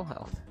Pokemon full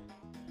health.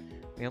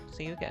 We hope to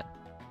see you again.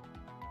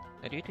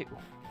 I do too.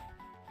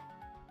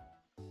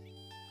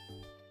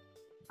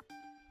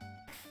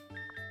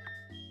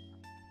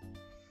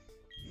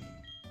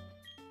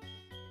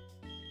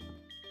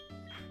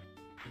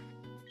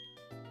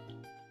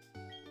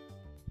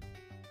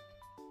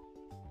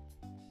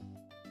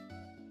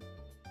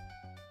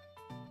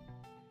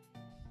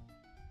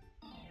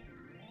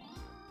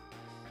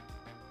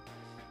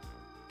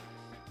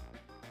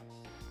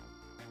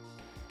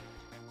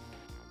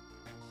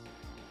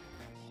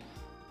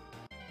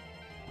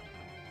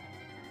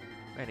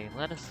 Ready,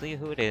 let us see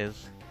who it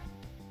is.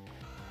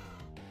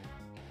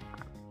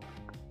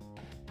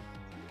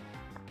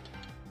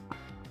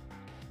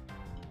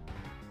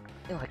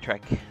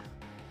 Electric.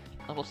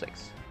 Level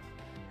 6.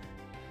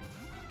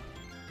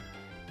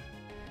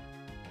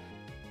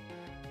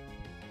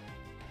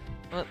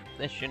 Well,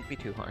 this shouldn't be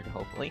too hard,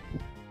 hopefully.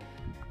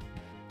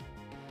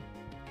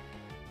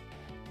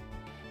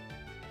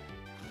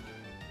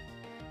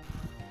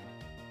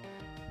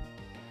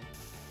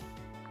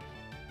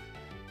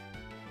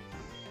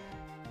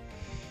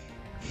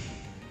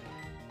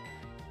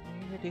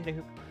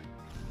 Shoop-a-doop.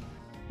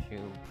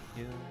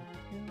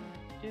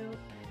 Shoop-a-doop.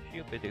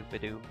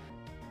 Shoop-a-doop-a-doop.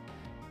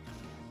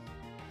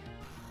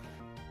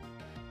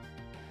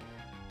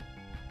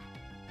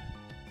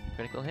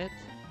 Critical hit.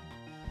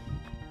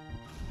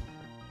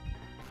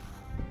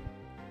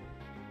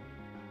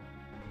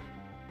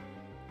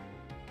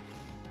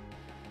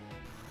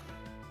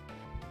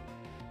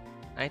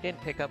 I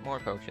didn't pick up more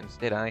potions,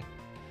 did I?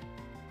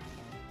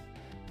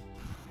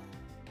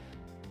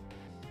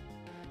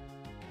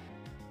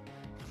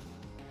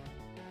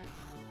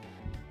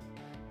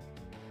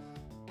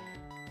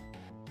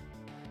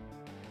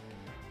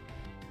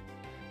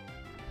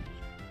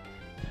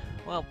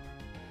 Well,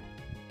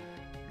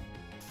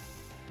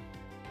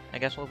 I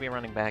guess we'll be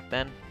running back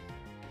then.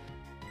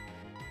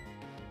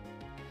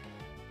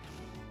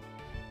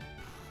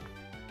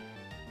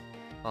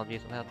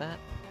 Apologies about that.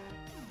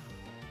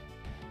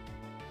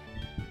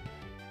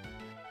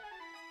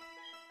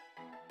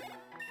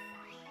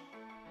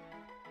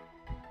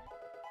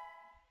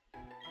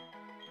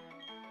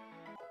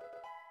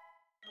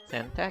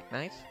 Sand attack,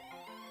 nice.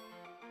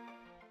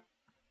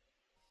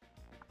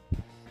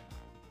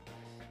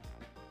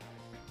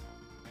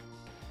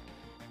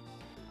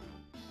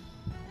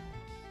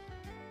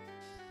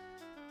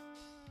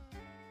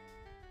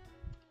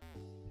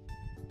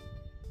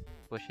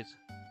 Bushes.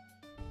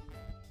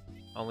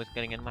 Always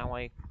getting in my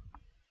way.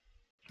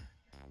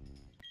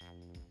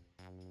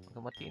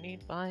 And what do you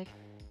need? Bye.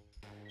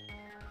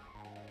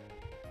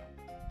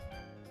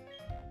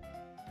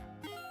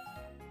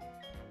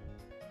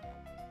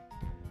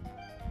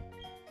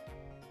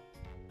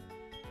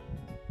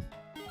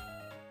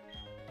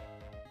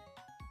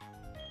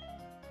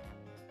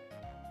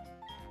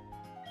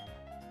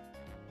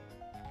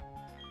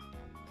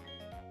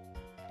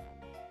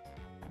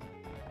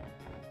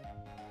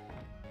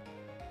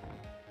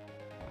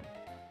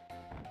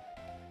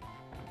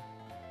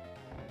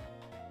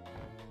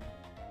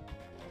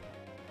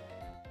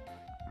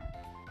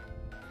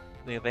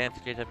 The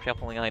advantages of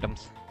shuffling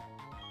items.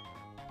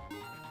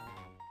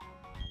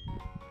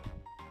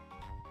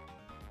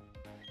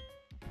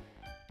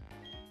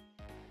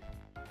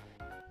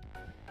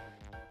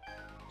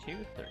 Two,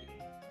 three.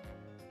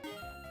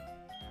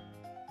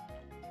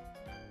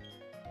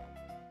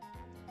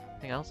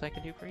 Anything else I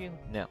can do for you?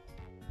 No.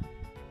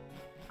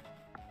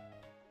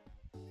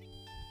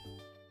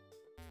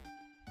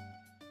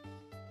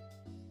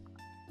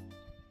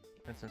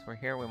 And since we're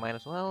here, we might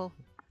as well.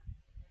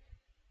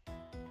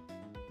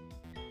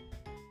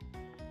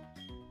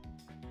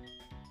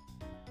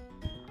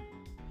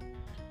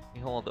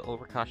 Behold, the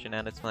overcaution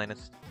at its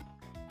finest.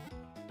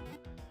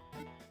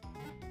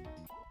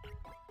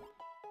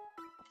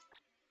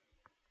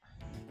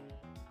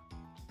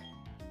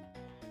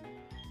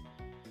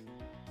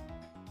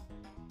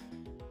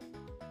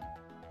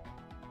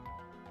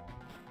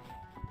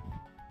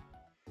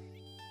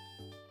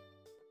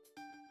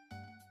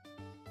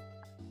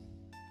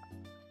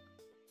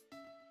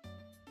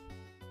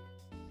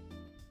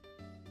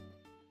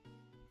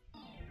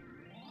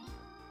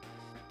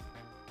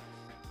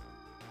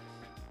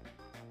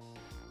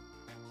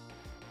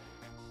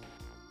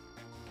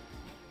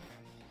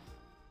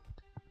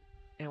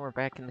 And we're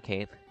back in the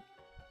cave.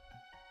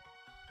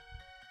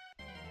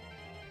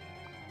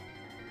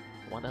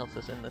 What else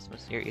is in this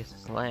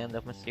mysterious land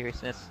of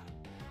mysteriousness?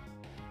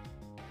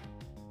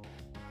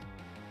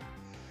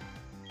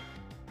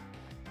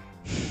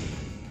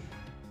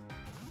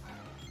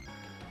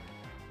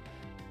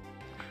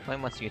 Why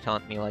must you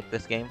taunt me like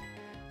this, game?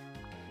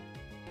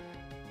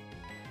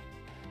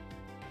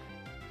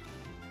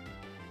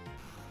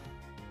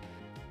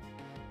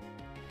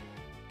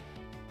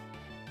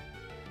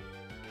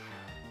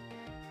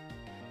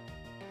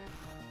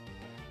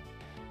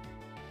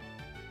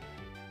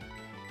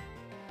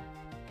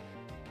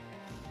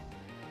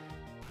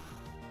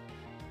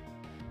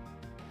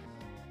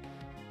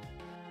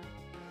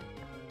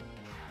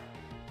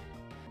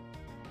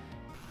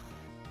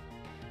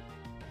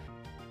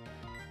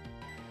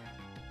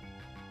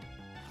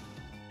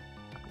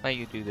 Why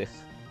you do this?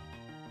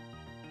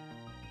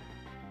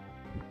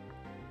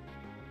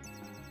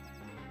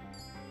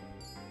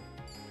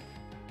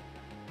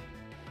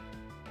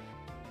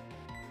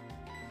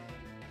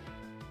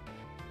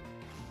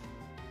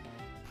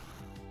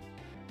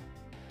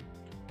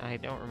 I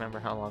don't remember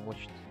how long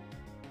which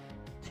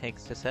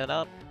takes to set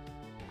up.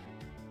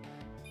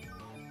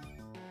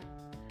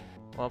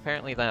 Well,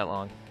 apparently that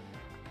long.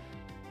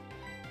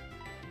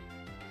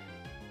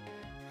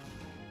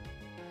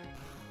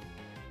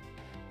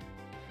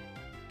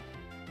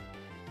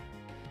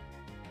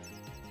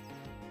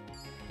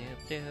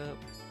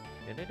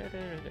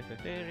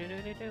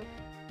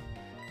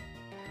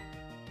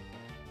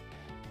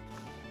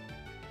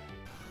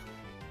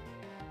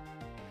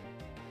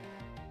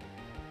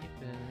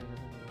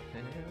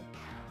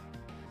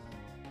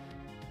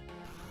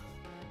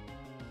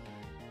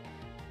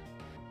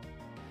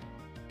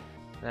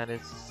 That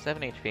is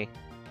 7 HP.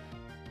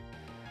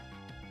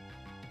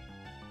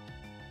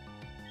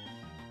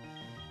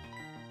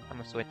 I'm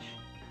gonna switch.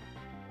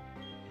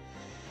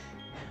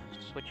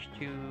 Switch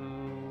to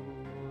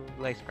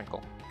Light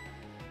Sprinkle.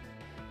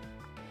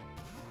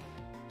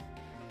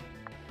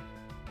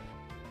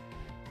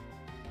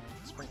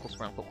 Sprinkle,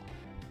 sprinkle.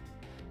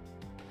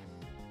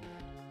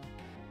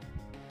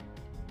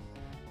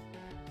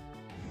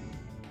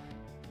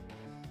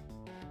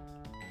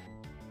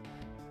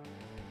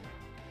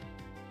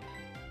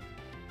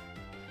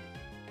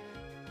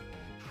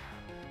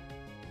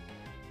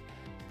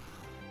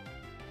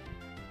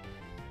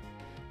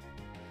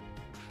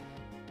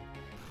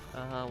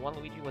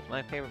 Waluigi was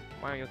my favorite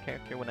Mario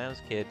character when I was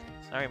a kid.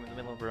 Sorry, I'm in the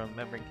middle of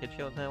remembering kid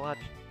shows I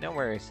watched. No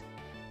worries.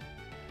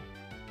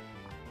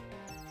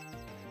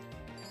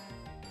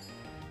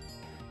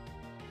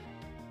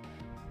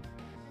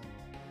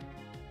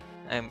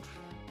 I'm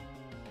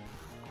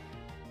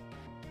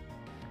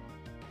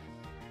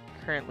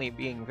currently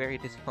being very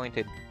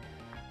disappointed.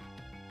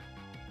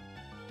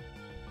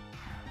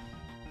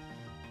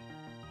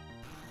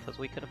 Because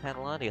we could have had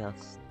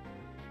Latias.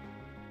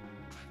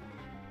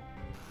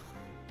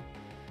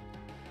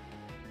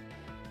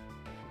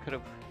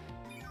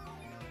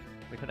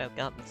 We could have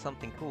gotten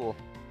something cool.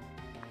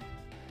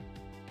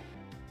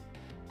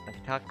 Like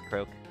a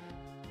Toxicroak.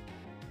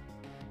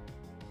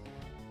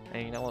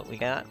 And you know what we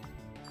got?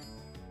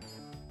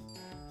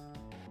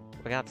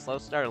 We got Slow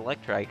Start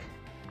Electrike.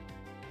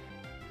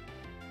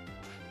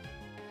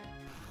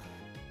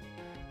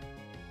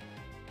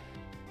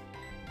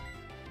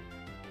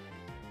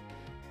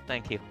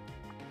 Thank you.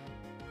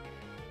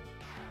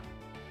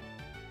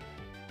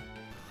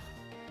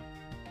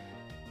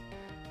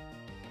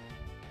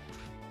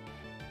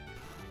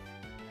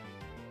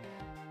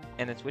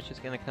 And its wish is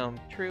gonna come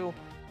true.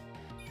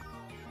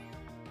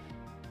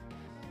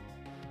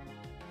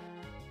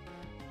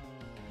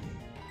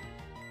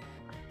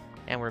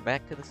 And we're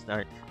back to the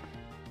start.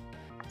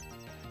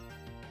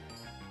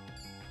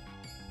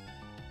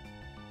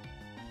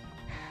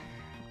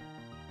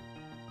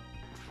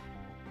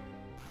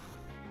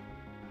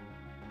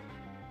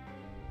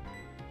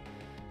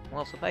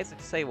 Well, suffice it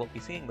to say, we'll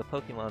be seeing the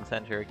Pokemon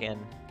Center again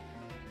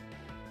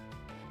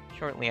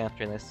shortly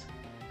after this.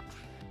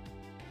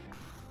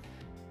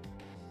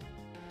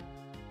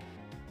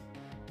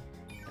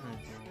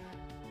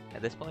 And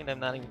at this point, I'm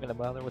not even gonna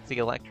bother with the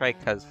Electrike,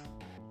 because,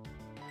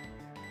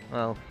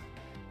 well,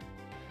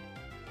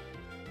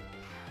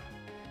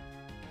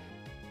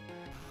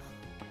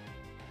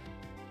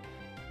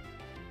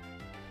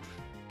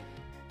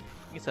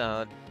 you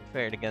saw it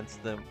fared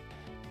against the,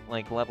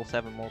 like, level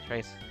 7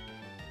 Moltres.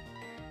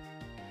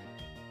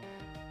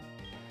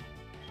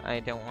 I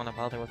don't want to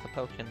bother with the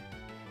potion.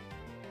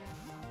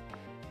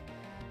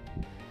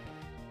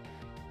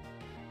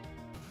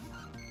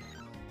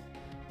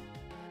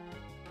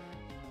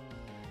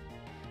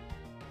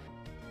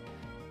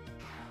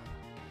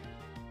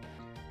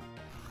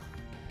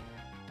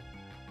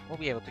 We'll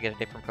be able to get a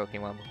different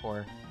Pokemon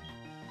before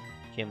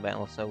gym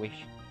battle, so we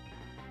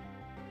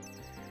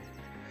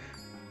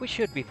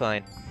should be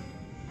fine.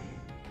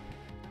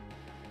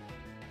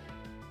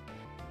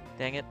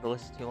 Dang it, the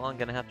list is too long,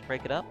 gonna have to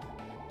break it up?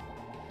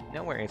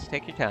 No worries,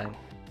 take your time.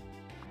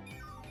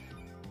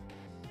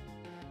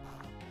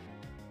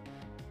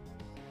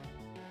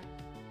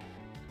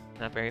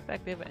 Not very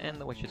effective, and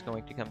the wish is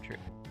going to come true.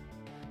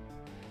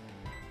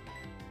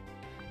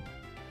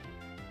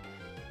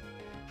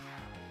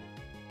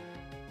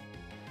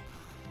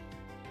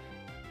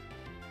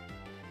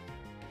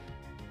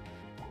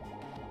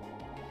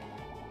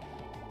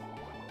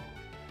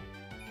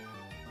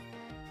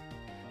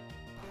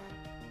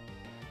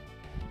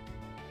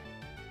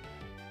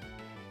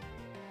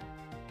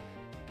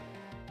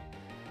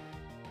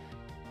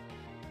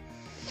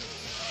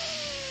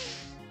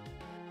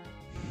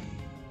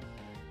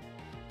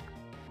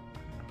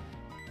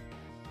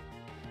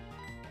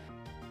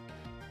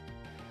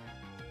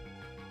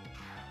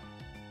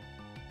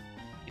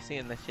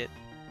 Seeing this shit.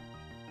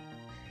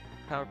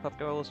 Powerpuff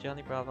Girls,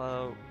 Johnny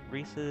Bravo,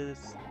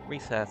 Recess,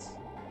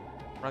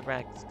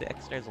 Rugrats,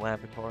 Dexter's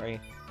Laboratory,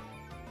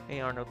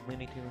 Hey Arnold,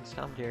 Looney Tunes,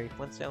 Tom Jerry,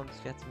 Flintstones,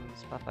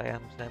 Jetsons, Popeye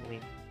Adams Family,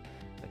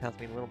 The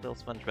Cosby, Little Bill,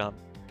 SpongeBob.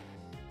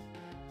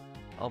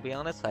 I'll be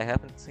honest, I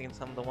haven't seen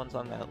some of the ones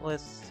on that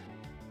list,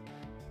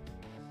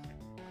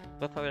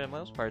 but for the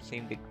most part,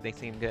 they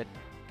seem good.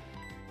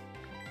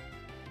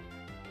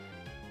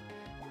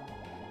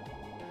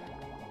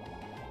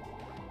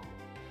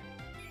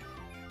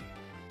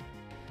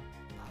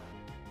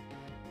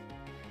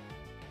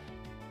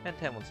 And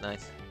 10 was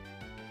nice.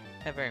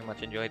 I very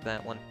much enjoyed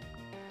that one.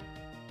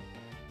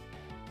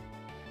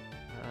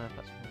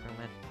 Buster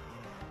Improvement.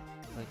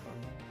 Like,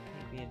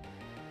 maybe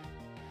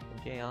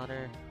Jay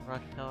Otter,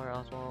 Rocky Power,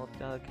 Oswald,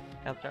 Doug,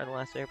 Avatar The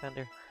Last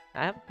Airbender.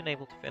 I haven't been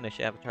able to finish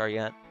Avatar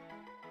yet.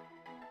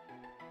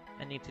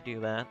 I need to do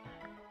that.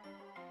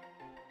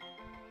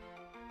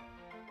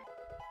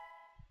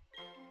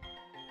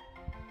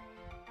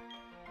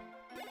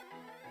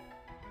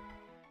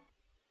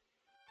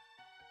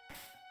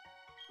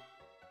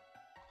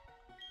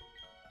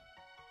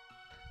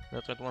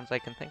 Those are the ones I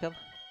can think of.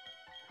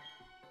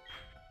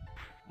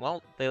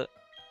 Well,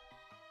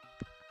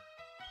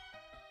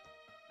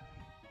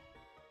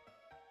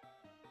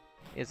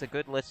 is a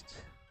good list.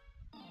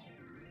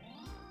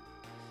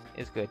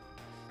 Is good.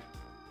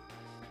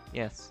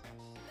 Yes.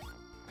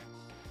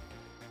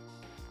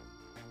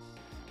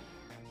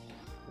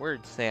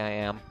 Words say I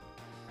am.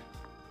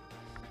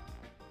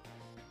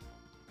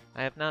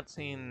 I have not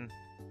seen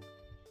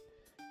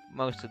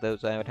most of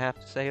those, I would have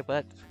to say,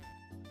 but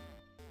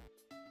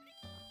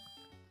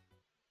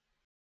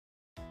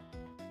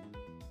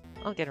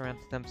I'll get around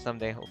to them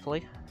someday,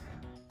 hopefully.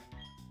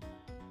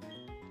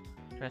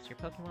 Dress your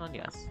Pokemon?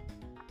 Yes.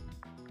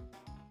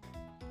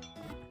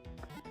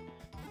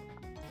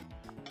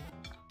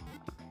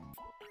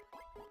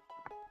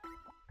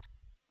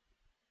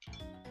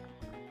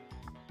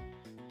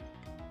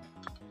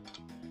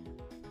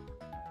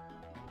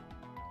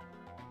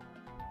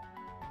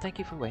 Thank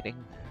you for waiting.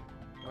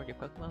 Reward your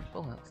Pokemon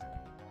full health.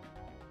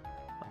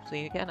 I'll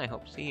see you again, I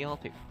hope to see you all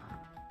too.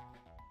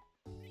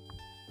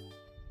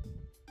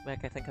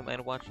 Mac, I think I might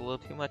have watched a little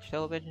too much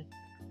television.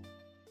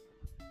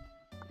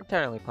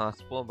 Entirely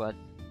possible, but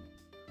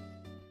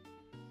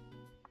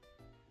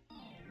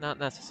not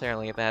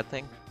necessarily a bad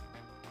thing.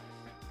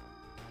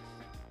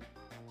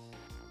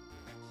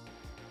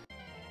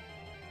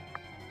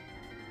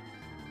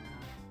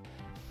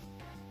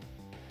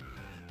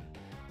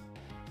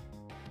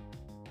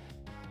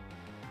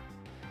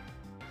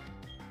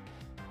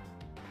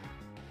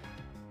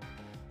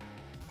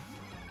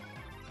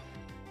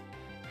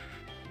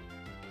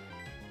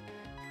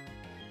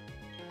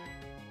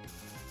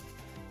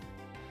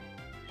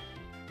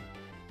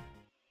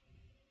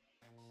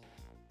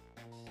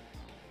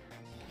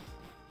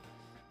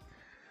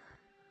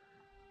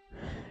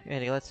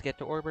 Anyway, let's get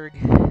to Orberg.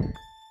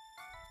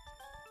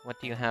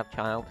 What do you have,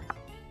 child?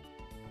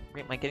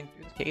 Great, am I getting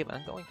through the cave?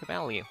 I'm going to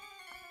battle you.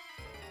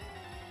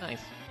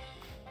 Nice.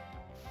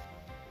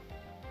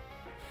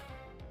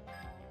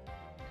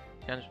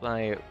 Challenged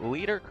by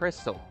Leader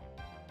Crystal.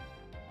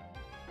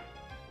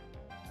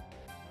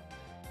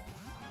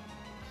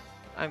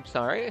 I'm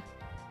sorry?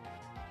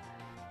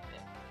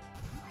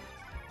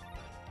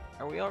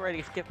 Are we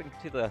already skipping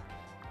to the...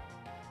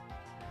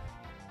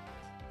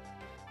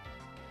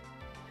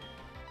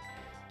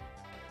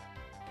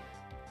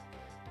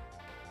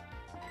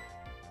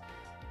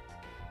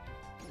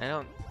 I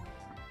don't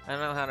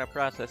know how to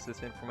process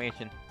this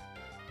information.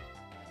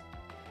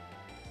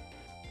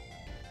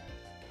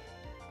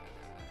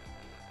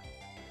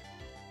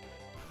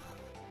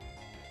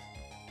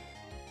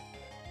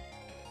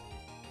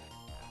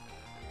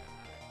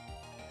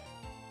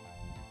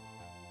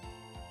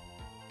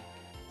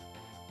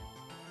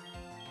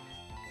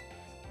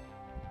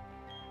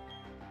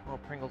 Well,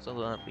 Pringles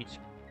will at least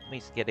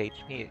get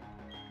HP.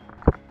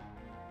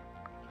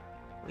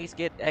 At least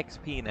get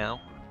XP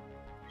now.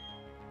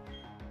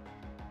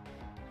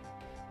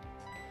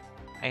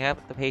 I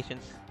haven't the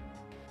patience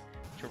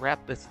to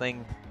wrap this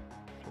thing,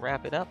 to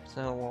wrap it up,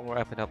 so we'll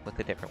wrap it up with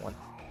a different one.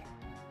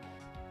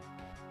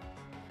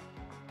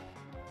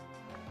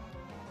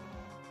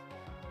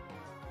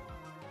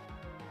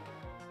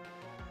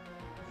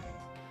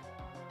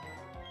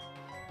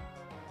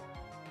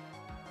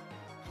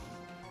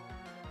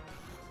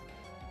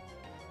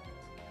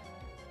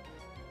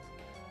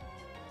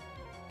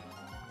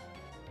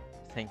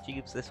 Thank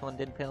Jeeves, this one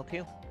didn't fail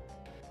too.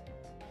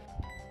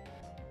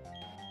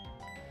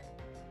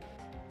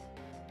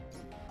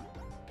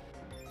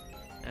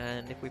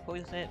 And if we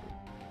poison it,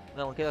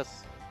 they'll get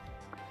us.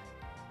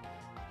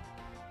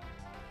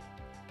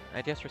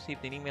 I just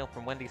received an email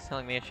from Wendy's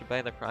telling me I should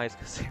buy their fries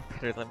because they're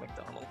better than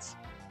McDonald's.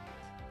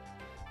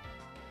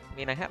 I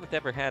mean, I haven't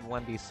ever had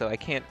Wendy's, so I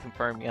can't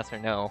confirm yes or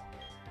no.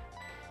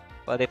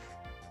 But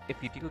if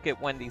you do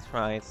get Wendy's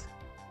fries,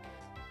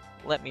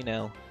 let me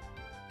know.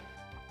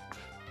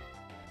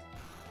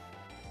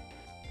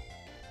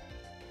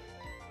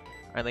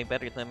 Are they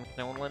better than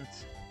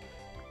McDonald's?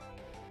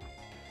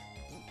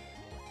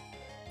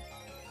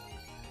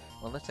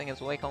 Well, this thing is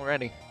awake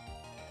already.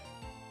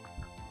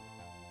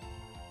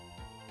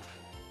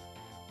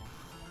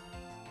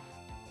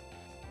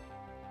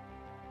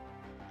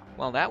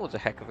 Well, that was a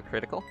heck of a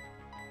critical.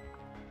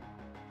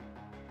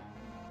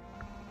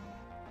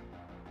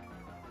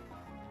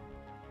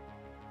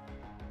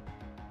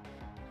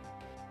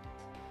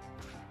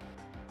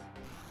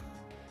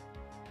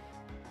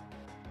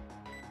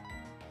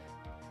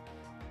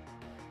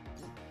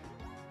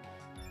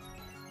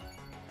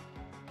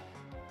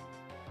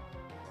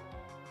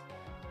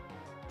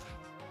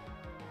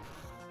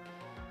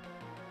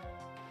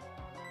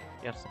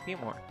 Just a few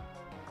more.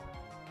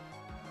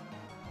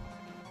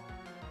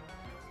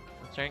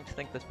 I'm starting to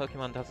think this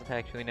Pokemon doesn't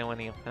actually know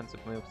any offensive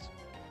moves.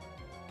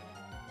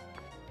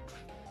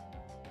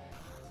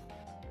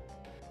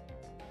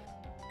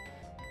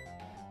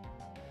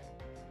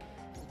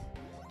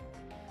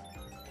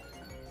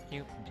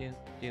 Doop, doop,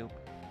 doop.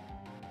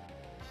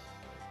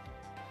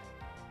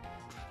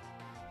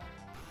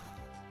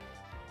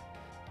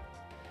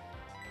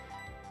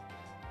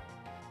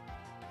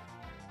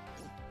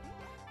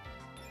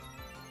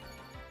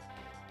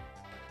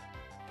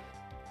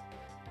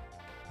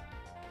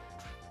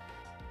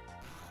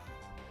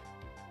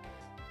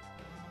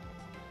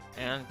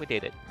 And we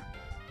did it.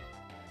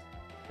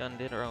 Done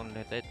did our own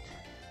did it.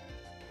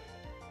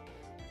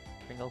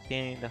 Pringles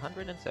gained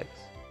 106.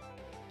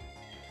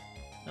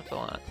 That's a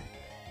lot.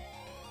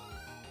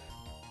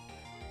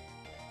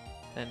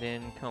 Send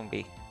in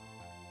Combi.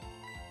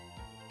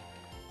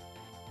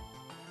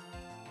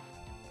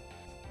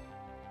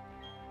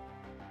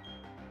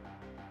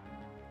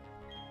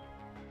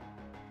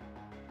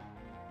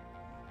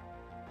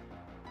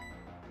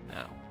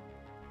 No.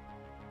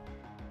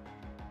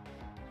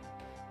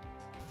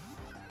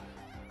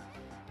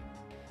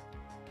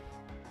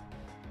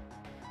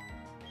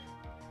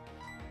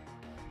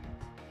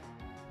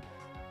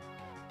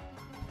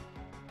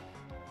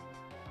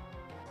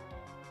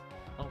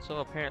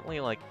 Also, apparently,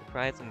 like, the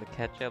fries and the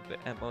ketchup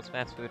at most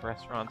fast food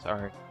restaurants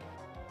are...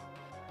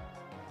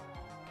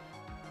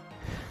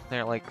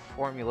 they're, like,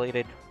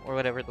 formulated, or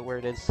whatever the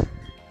word is,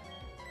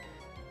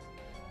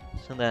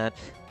 so that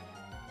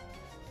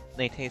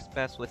they taste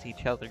best with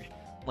each other,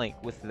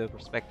 like, with the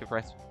respective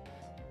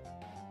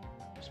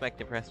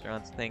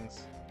restaurants'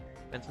 things.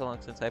 It's been so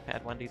long since I've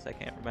had Wendy's, I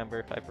can't remember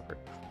if I prefer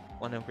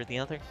one over the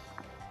other.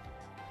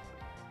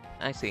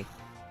 I see.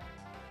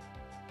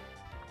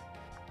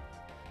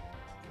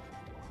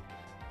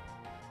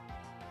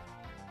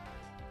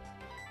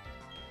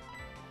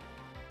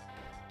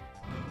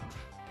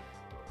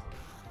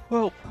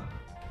 Well,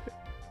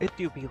 it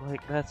do be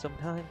like that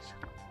sometimes.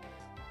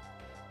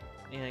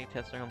 Yeah, you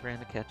test our own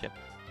brand of ketchup.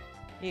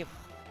 Yep.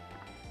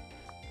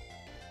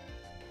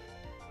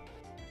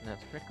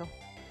 That's critical.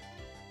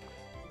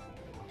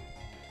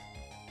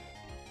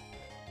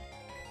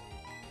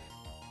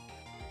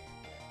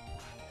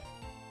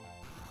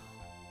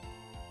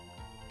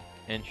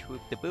 And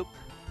swoop the boop.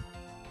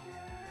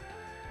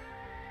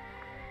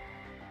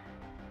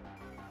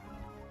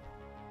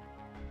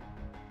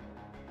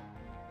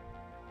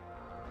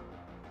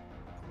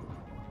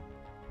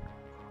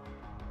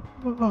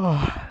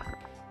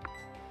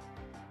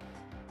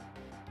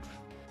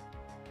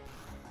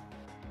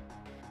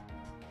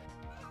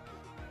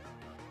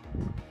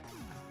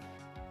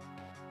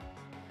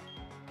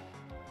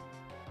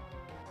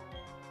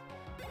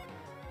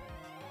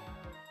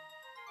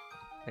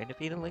 They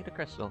defeated Leda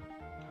Crystal.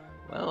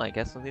 Well, I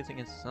guess losing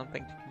is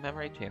something to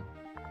commemorate too.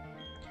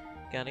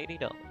 Got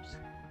 $80.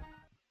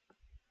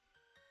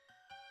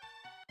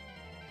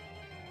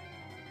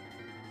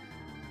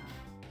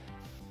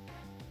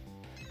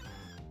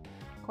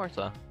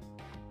 Corsa.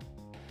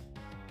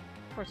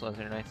 Corsa's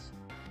are nice.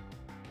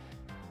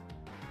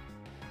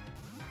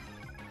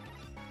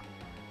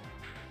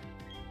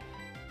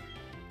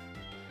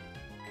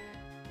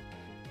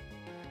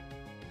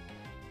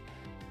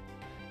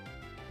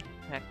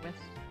 Pack Mist?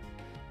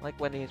 Like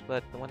Wendy's,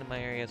 but the one in my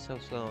area is so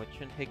slow. It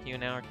shouldn't take you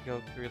an hour to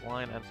go through the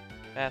line at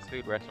a fast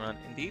food restaurant.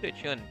 Indeed, it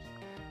shouldn't.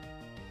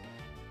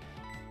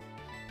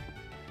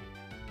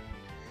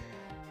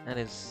 That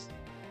is...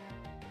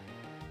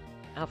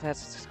 How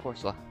fast is this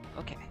Corsa?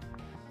 Okay.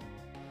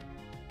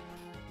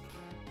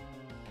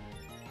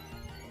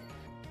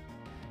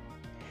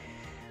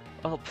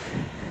 Well,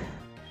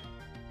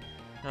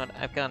 no,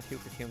 I've gone 2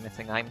 for 2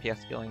 missing. I'm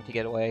just going to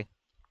get away.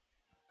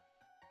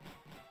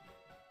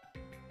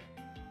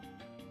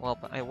 Well,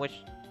 I wish...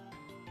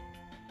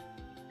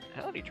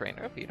 Howdy,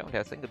 trainer. If you don't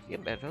have single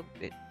gym badge,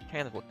 it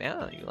chance look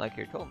down on you like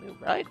you're told me,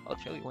 right? I'll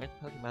show you where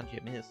the Pokemon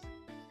gym is.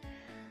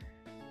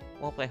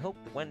 Well, I hope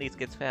the Wendy's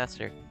gets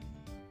faster.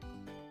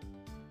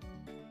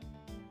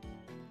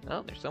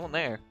 Oh, there's someone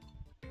there.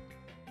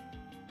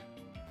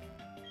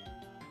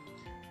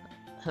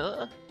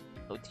 Huh?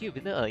 Oh,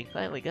 Tubino, you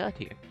finally got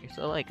here. You're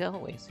so like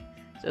always.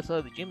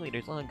 So the gym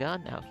leader's long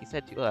gone now. He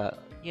said to,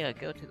 yeah,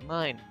 go to the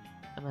mine.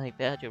 I'm my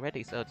badge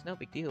already, so it's no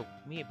big deal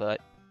for me,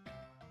 but...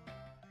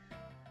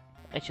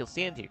 I shall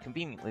stand here,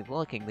 conveniently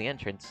blocking the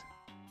entrance.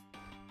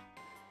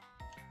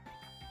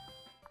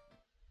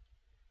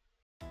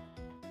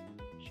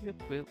 Shoop,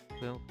 boop,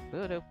 boop,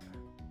 boop.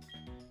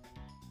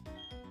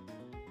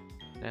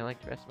 Can I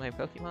like the rest of my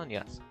Pokemon?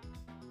 Yes.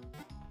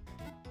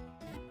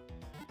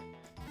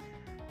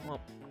 Well,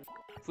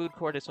 food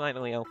court is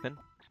finally open.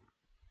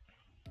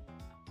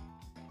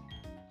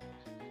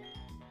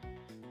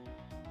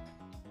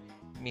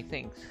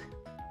 Methinks.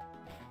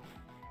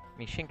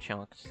 Me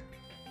Shinkshanks.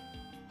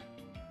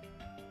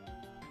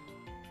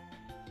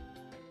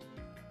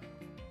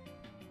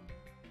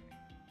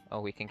 Oh,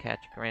 we can catch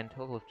a grand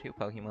total of 2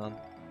 Pokemon.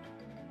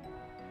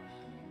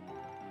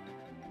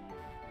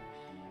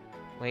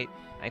 Wait,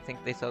 I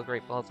think they sell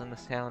Great Balls in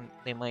this town.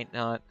 They might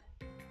not.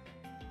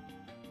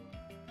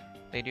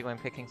 They do, I'm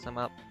picking some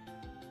up.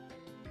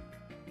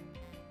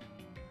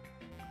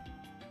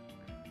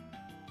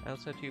 I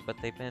also do, but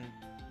they've been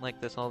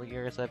like this all the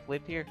years I've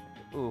lived here.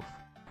 Oof.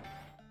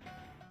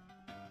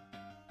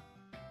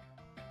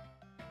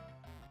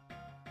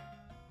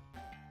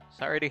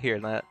 Sorry to hear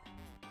that.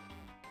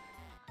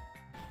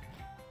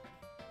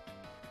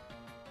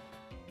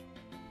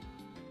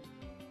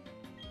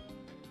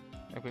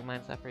 Every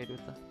mine's separated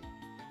with the...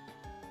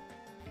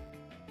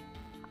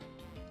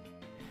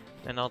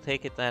 And I'll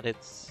take it that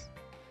it's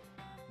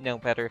no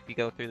better if you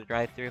go through the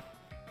drive-thru.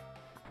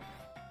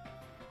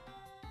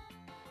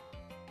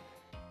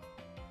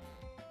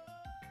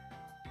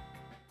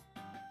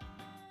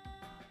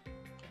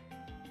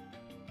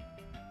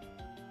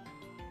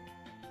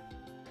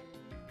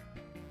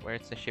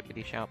 Where's the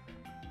shippity shop?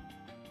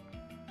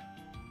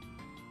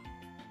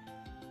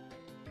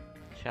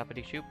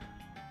 Shoppity shoop.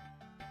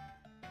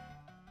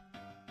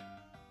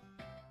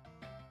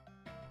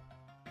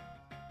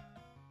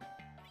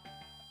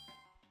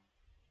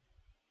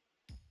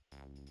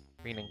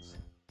 Greetings.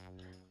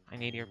 I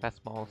need your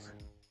best balls.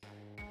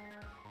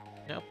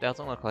 Nope,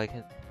 doesn't look like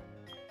it.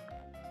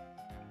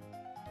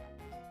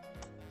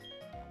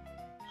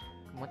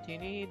 What do you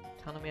need?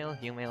 Ton of mail,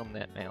 U-mail,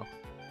 net mail.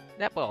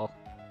 Netball!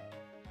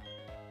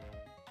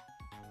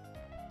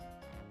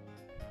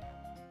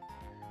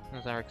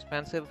 Those are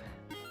expensive.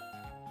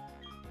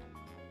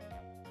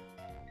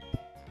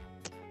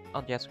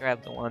 I'll just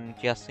grab the one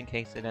just in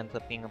case it ends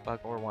up being a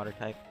bug or water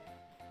type.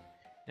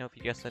 You know, if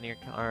you just sit in your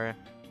car,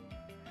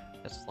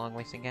 that's long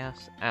wasting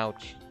gas.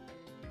 Ouch.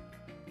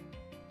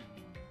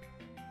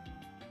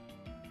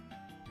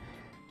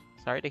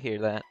 Sorry to hear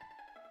that.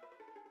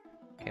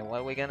 Okay,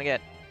 what are we gonna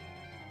get?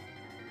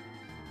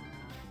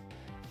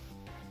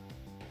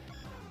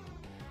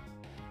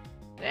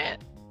 Eh.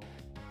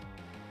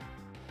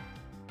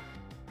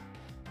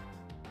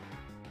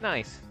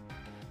 Nice.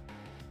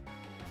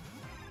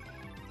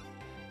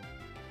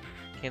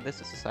 Okay,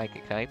 this is a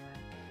psychic type.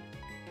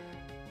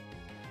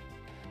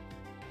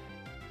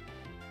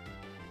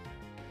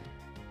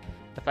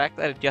 The fact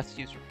that it just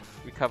used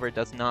recover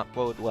does not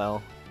bode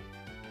well.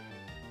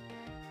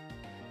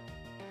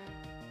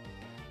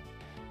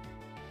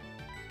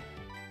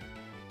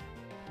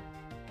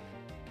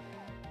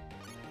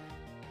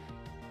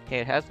 Okay,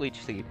 it has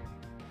Leech Seed.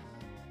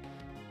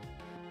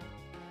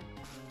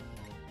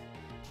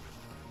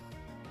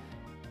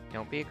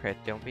 Don't be a crit,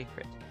 don't be a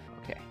crit.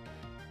 Okay.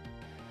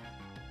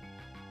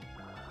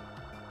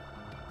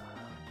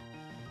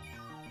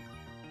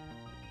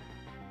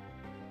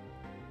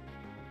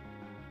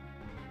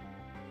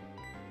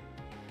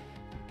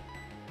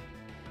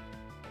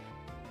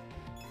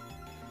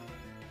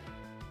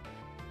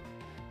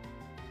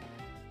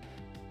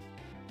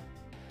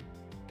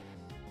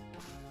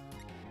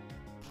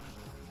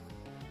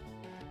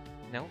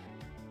 Nope.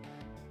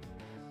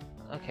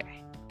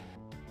 Okay.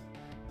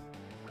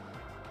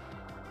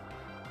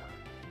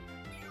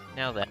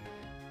 Now then.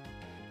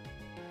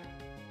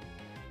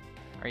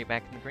 Are you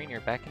back in the green?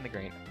 You're back in the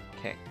green.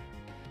 Okay.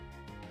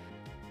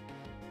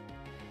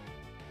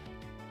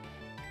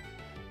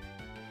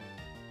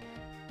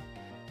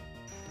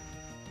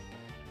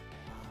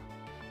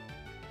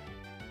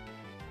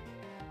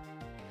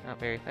 Not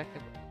very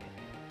effective.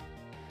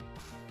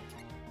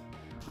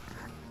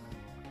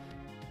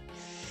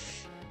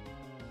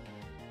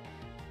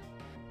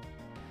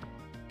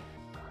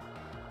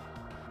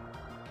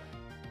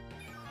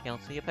 Okay, I'll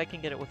see if I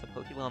can get it with a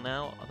Pokeball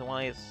now,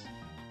 otherwise...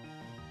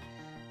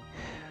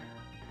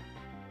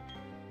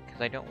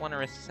 Because I don't want to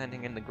risk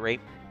sending in the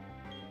Grape.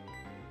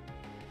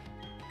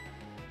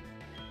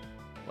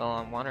 Well,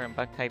 on Water and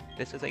Bug type,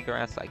 this is a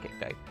Grass Psychic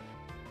type.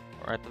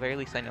 Or at the very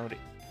least I know it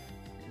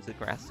is a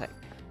Grass type.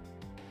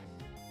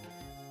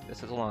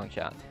 This is a long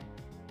shot.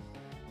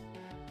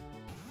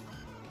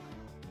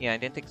 Yeah, I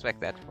didn't expect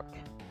that to work.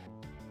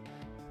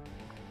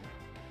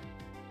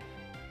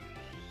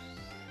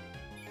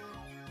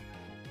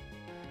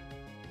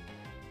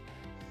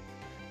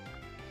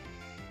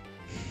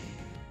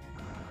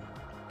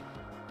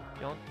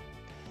 Don't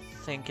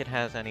think it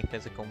has any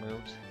physical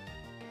moves.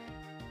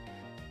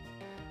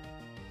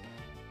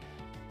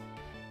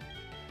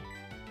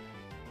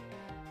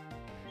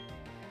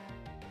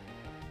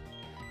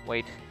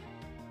 Wait.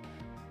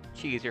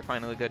 Jeez, you're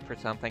finally good for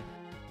something.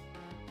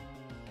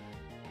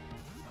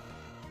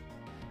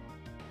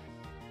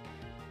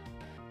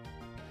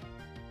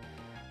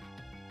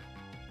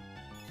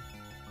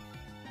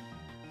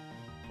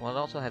 Well, it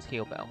also has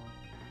Heal Bell.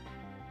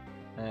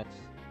 That's...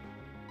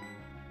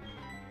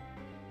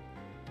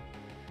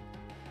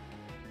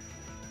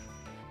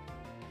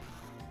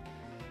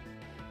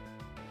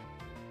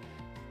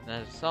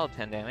 That is a solid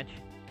 10 damage.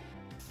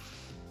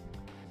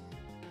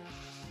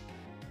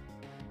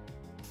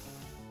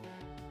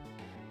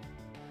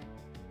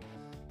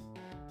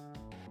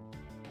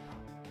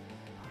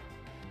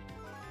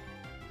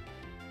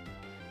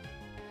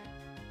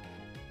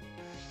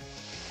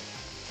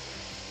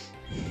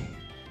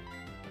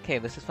 Okay,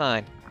 this is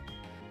fine.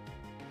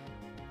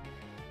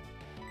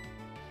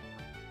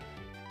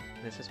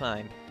 This is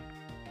fine.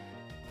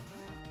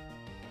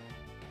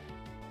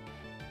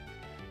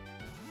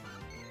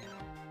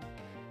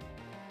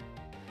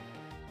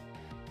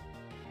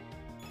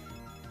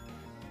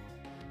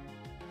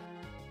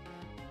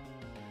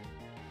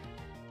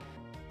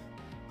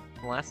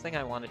 The last thing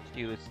I wanted to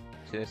do is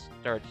to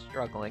start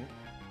struggling.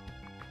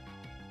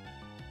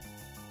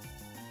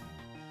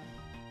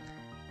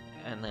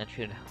 And that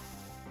should...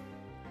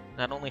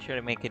 Not only should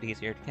it make it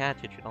easier to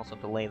catch, it should also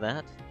delay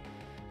that.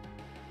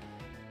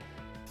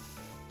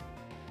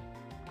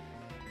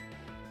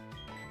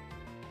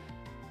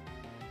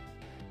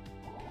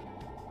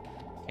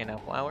 Okay, now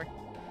Flower.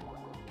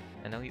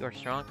 I know you are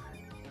strong.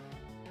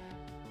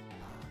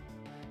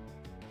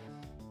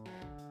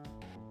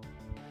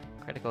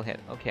 Critical hit,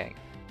 okay.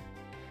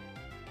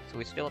 So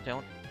we still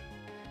don't...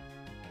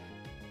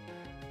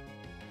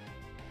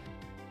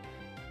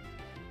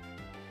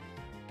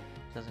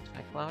 Doesn't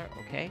affect Flower,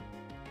 okay.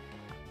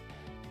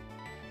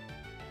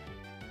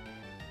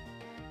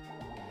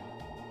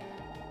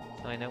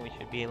 So I know we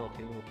should be able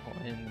to pull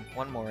in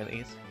one more of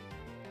these.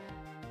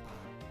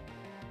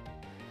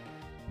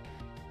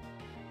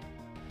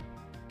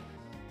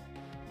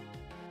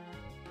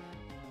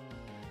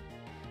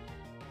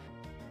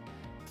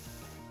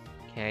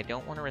 Okay, I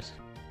don't want to risk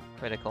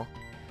critical.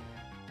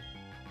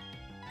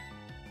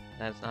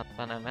 That is not the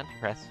button I meant to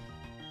press.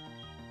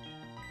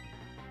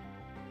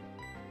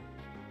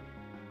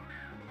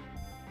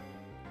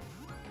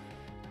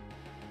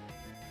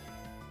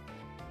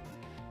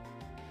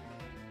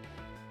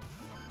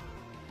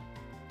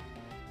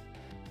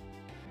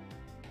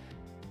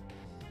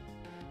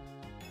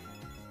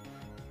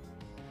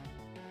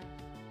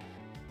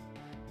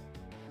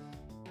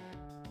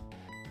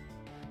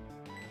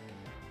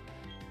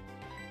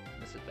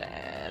 This is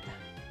bad.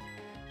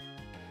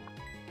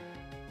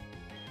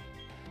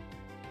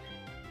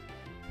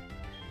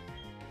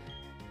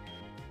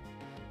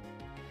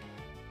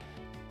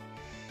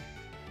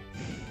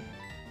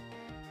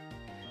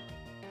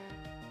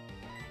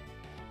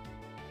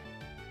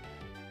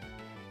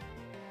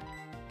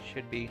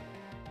 Should be.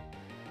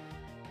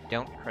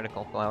 Don't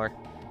critical Flower.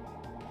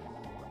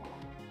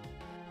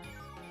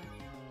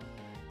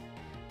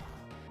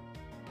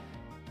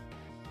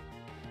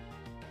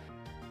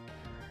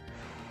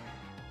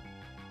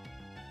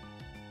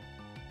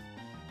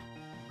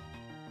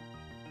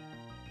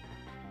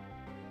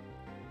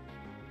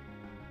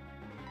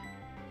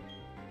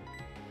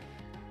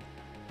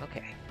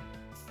 Okay.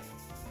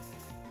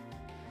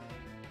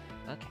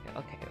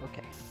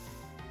 Okay.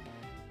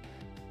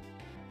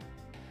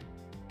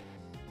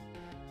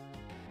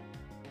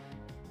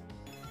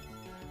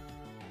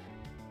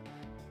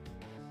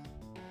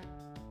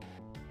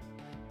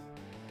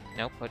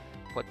 Now put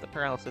the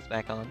paralysis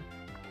back on.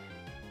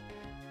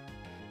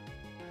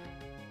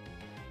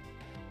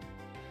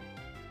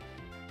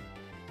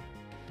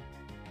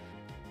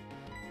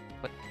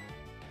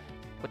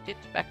 Put it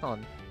back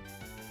on.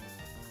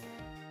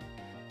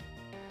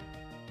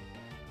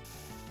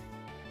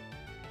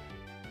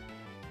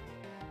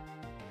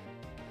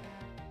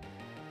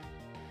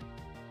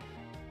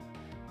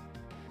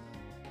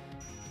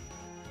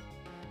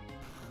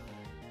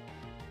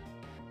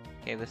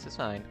 Okay, this is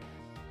fine.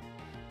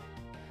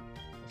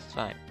 This is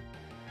fine.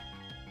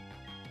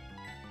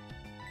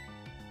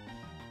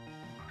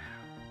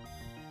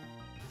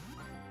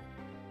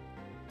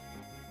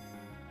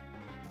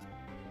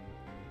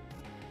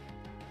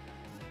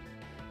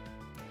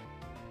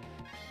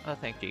 Oh,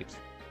 thank Jeeves.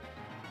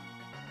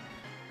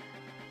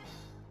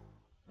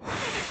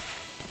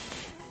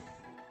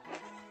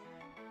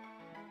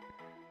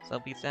 So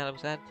beats out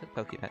of that to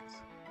Pokédex.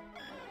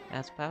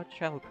 Has power to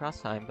travel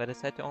across time, but is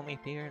said to only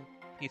appear in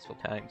peaceful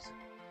times.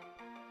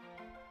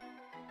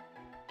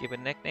 Give it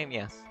a nickname?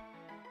 Yes.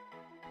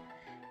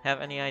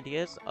 Have any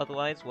ideas?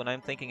 Otherwise, what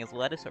I'm thinking is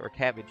lettuce or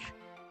cabbage.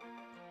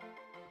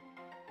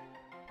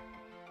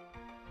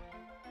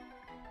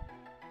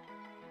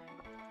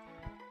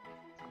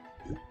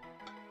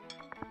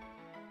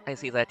 I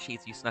see that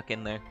cheese you snuck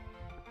in there.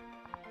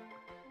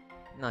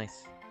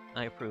 Nice.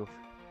 I approve.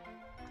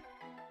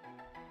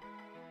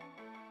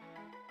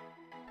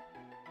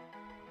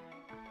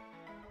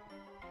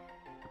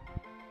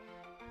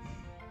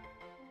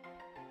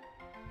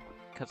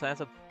 Because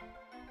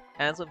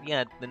as of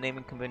yet, the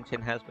naming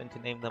convention has been to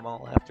name them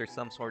all after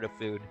some sort of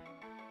food.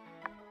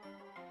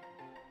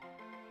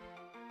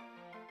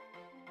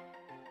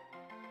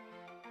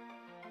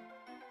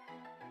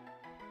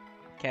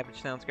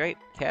 Cabbage sounds great.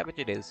 Cabbage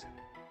it is.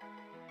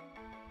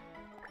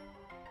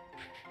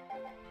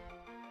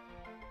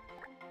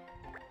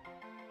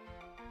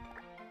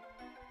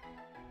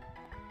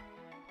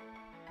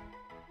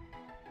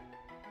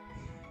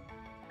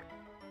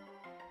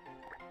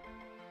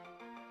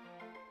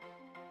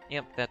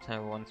 Yep, that's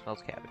how one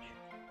spells cabbage.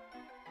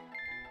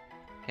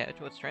 Cabbage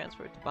was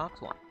transferred to box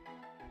 1.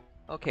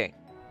 Okay.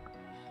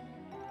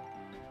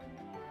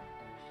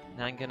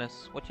 Now I'm gonna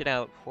switch it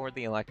out for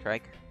the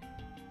Electrike.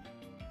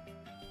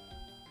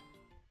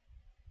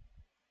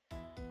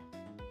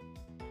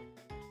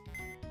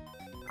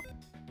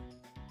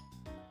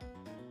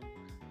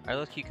 Are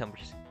those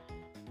cucumbers?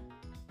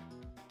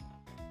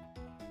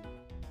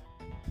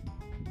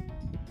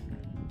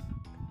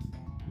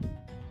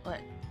 What?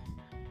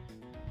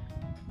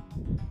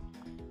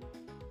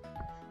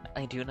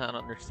 I do not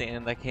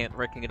understand. I can't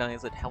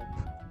recognize it. Help.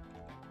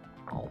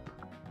 Help.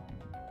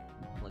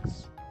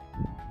 Looks...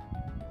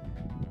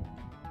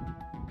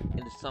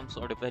 It is some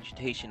sort of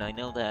vegetation, I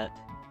know that.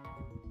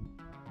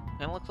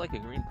 Kinda looks like a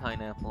green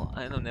pineapple.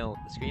 I don't know.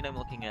 The screen I'm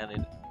looking at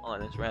it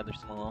on is rather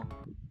small.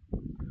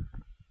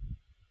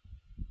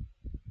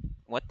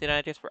 What did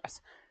I just press?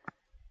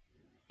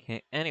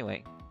 Okay,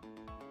 anyway.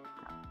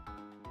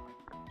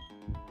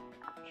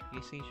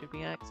 Which PC should be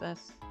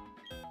accessed?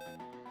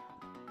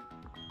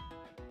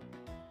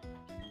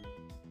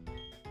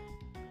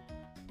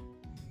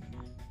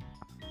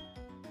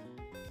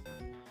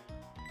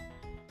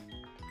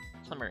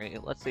 Summary.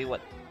 Let's see what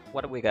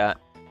do we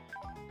got.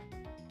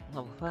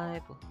 Level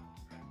 5.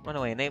 Run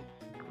away. Enable.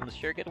 Must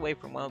sure get away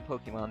from wild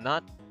Pokemon.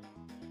 Not.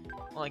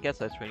 Well, I guess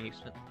that's pretty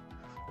useful.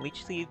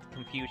 Leech Seed,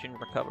 Confusion,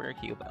 Recover,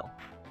 Heal Bell.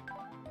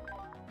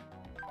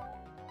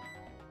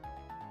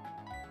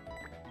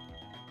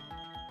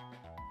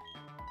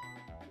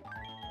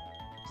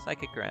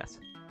 Psychic Grass.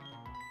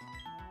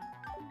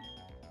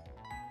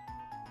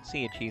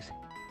 See it, cheese.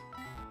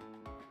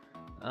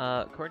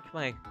 According to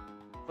my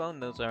phone,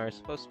 those are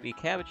supposed to be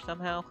cabbage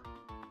somehow.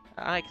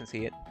 I can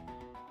see it.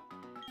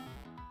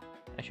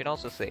 I should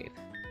also save.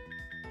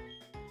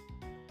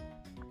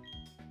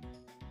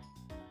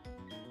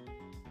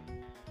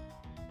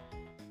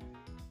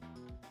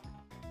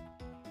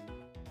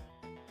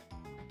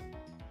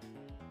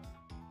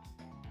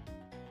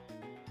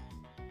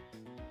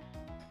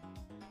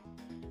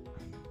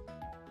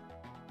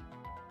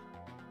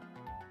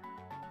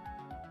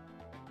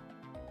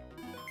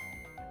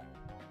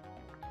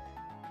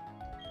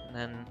 And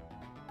then...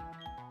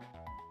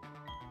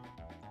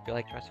 Do you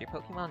like to rest your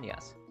Pokemon?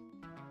 Yes.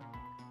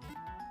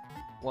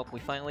 Well, we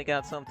finally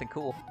got something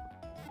cool.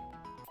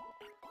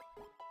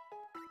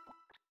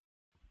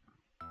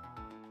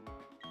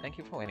 Thank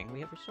you for waiting. We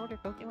have restored your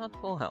Pokemon to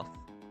full health.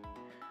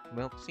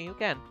 We hope to see you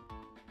again.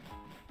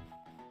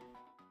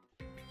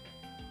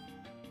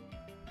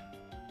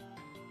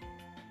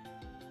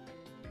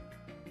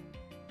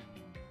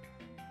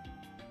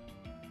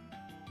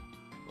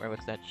 Where was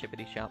that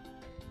shippity shop?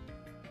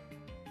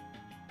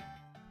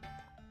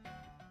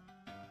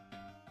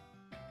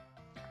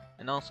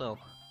 And also,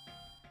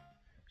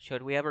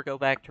 should we ever go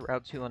back to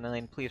Route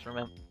 209, please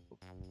remember...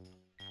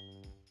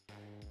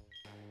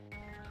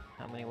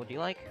 How many would you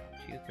like?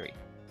 2, 3.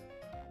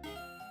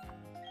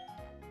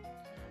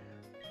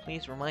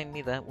 Please remind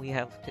me that we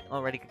have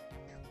already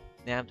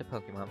nabbed a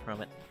Pokemon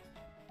from it.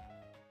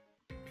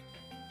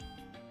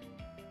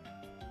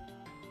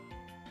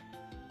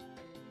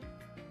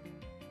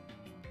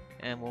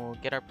 And we'll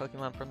get our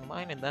Pokemon from the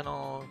mine, and then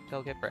I'll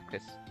go get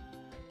breakfast.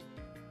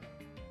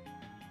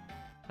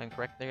 I'm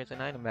correct, there's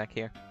an item back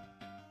here.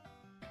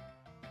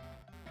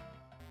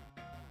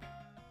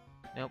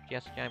 Nope,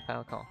 just a giant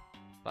pile of coal.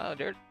 Pile of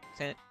dirt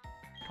sand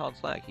called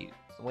slag heap.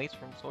 It's the waste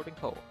from sorting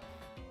coal.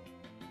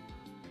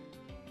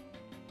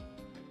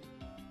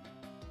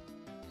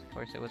 Of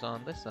course, it was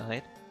on this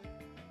side.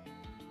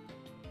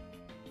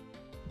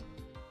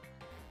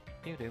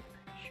 Doo-doop,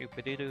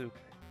 shoop-a-doo-doop.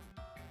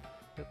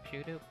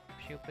 Doop-shoo-doop,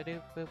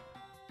 shoop-a-doop-boop.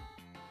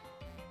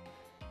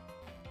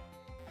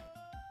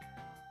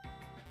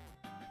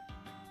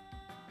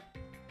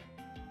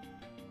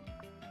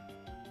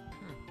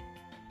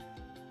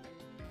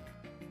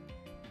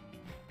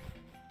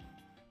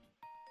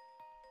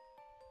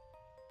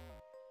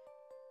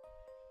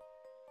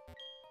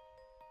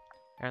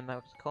 And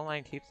those coal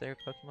mine keeps their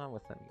Pokemon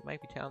with them. You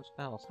might be challenged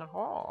spells.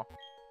 Ha-ha!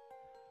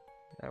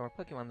 There were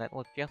Pokemon that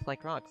looked just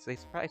like rocks. They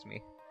surprised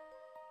me.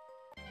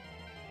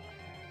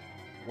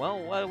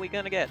 Well, what are we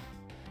gonna get?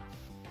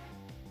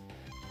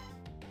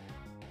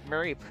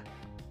 Mareep.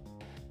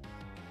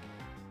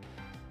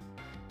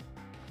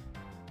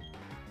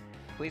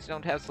 Please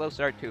don't have slow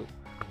start too.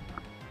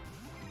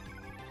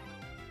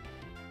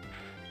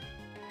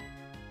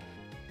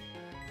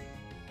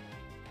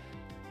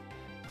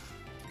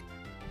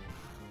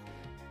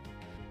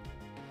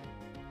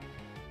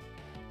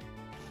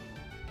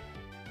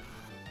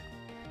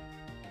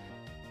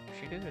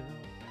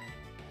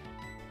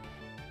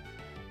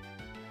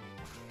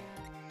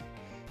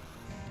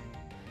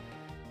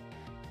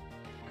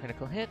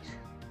 Critical hit.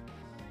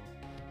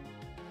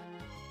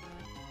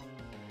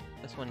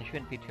 This one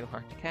shouldn't be too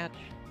hard to catch.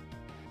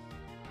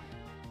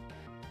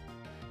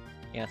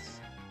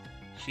 Yes.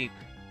 Sheep.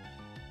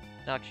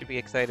 Doc should be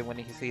excited when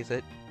he sees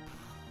it.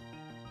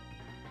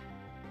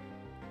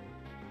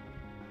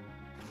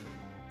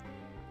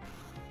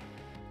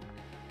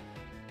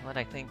 But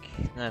I think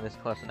that is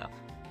close enough.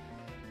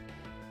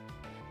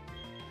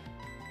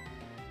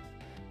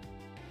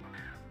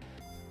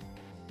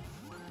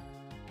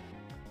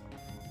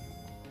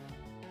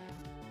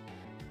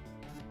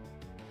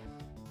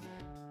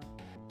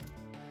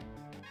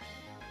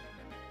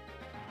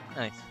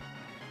 Nice.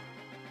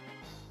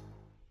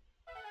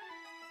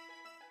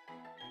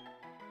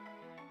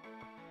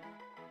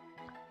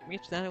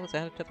 Reach that it was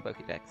added to the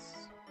Pokédex.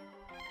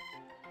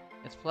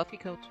 Its fluffy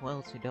coat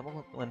swells to double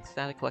up when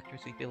static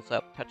electricity builds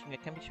up. Touching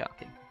it can be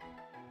shocking.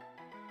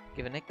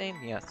 Give a nickname?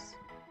 Yes.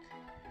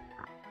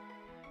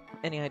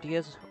 Any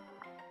ideas?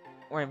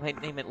 Or I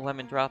might name it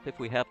Lemon Drop if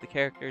we have the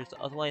characters,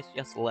 otherwise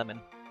just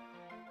Lemon.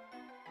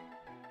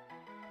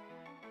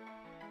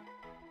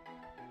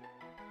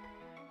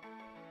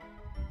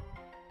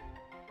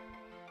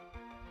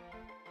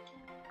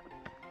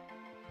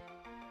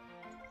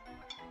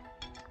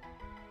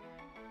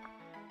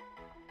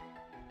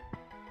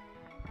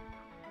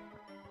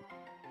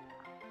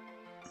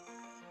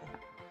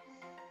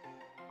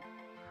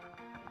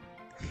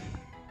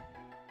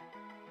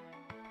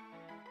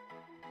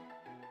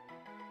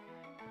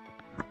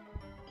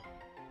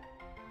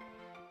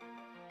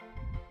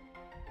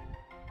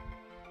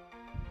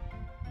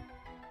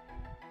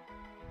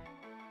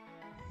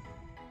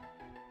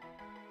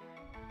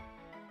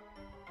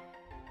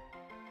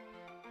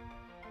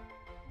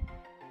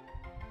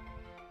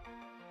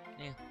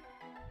 Yeah.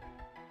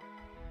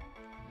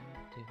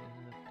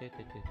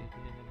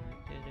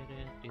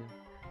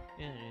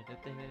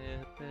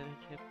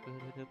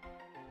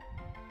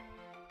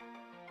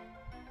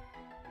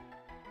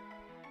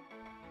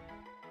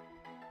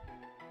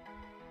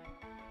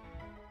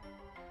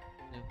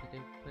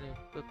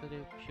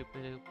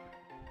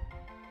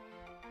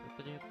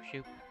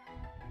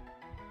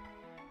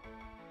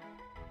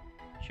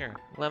 Sure,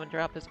 Lemon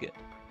Drop is good.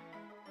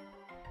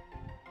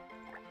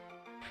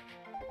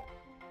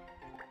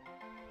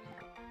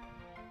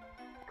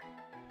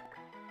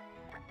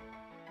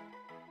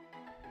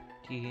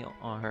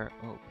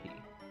 T-R-O-P.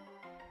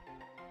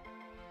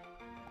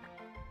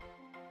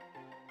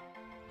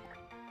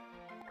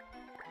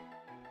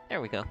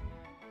 There we go.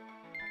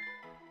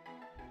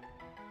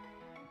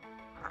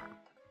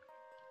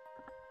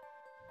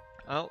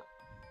 Oh.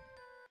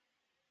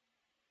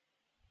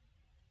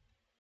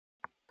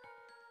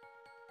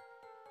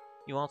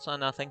 You all saw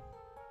nothing.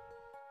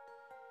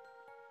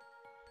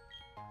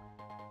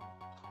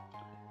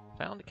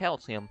 Found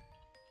calcium.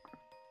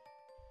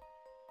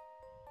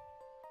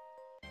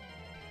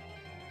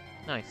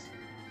 Nice.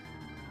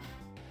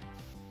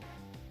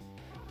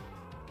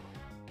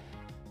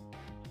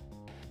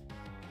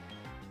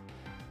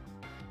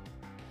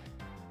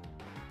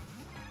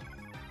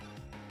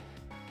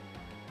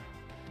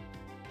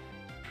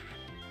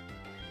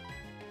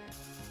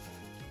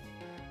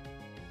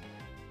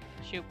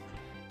 Shoop.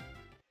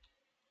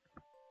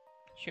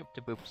 Shoop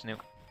to Boop Snoop.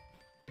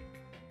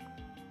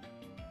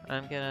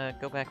 I'm gonna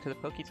go back to the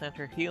Poké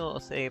Center, heal,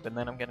 save, and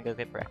then I'm gonna go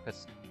get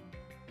breakfast.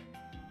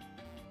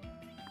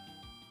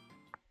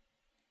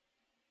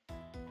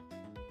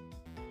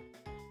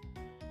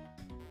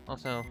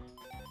 Also...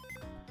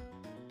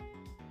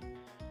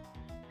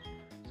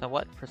 So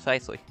what,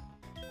 precisely?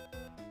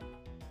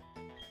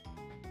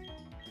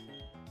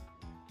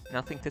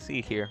 Nothing to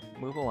see here.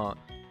 Move along.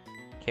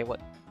 Okay, what?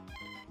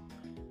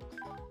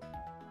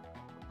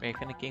 Are you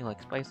finicky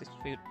like spicy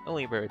food?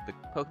 Early bird, the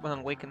Pokemon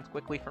awakens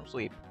quickly from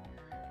sleep.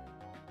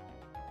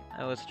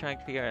 I was trying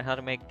to figure out how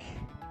to make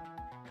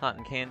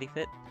cotton candy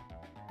fit.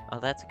 Oh,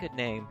 that's a good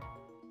name.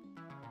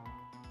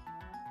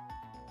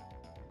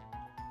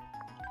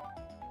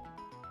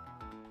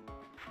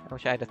 I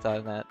wish I'd have thought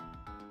of that.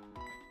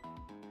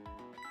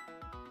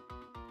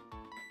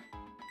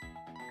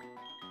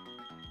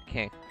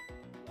 Okay.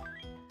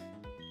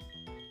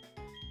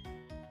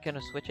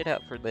 Gonna switch it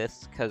out for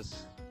this,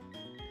 because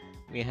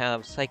we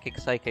have Psychic.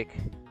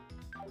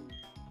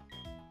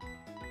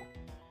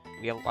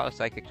 We have a lot of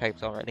Psychic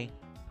types already.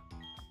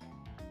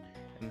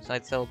 And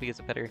besides, Celebi is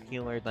a better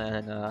healer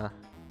than,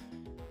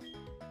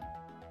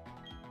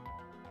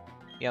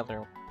 the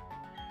other...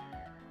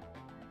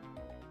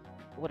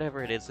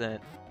 whatever it is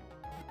that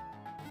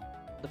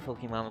the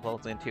Pokemon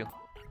evolves into.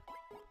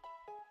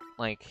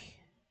 Like...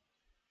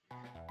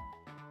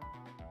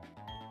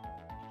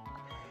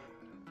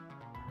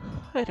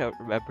 I don't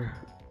remember.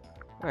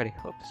 Alrighty,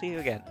 hope to see you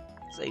again.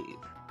 Save.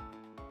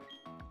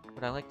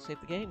 Would I like to save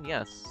the game?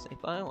 Yes. Save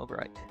file,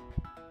 overwrite.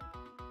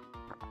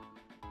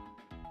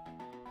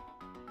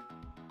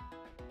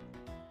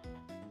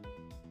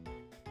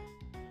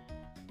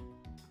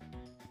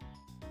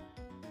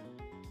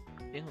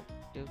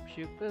 Doop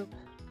shoot boop.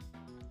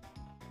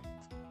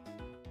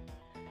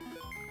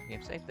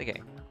 You've saved the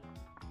game.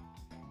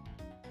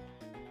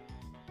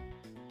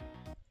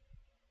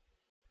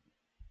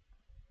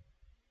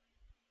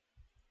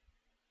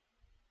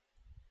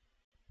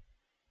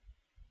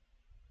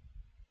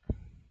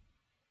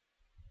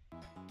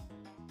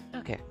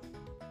 Okay.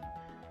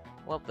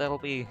 Well, that'll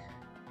be...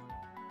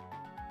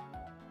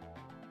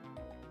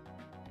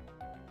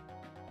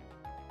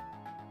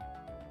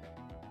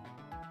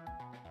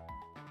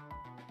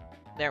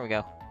 There we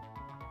go.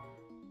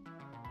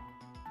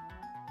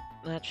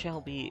 That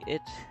shall be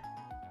it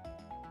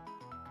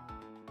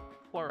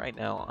for right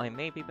now. I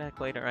may be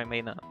back later, I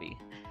may not be.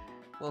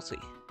 We'll see.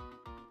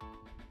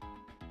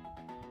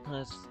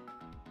 Let's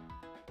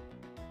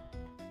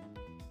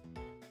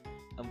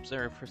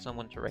observe for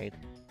someone to raid.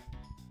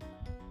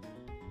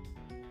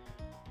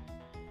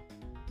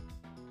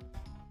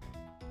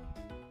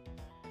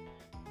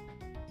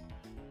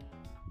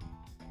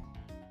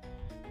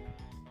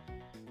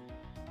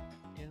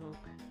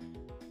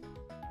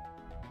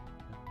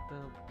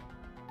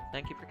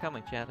 Thank you for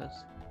coming,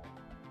 Shadows.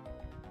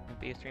 Won't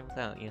be a stream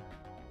without you.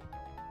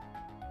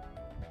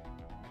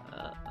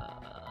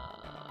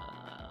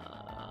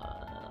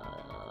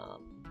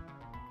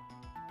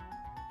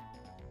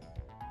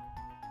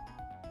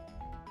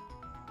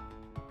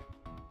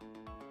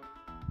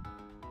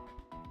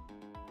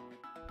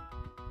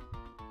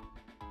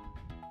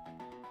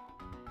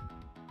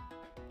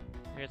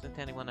 There isn't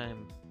anyone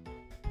I'm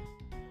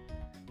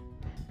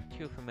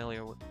too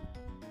familiar with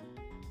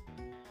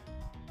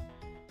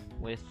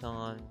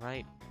on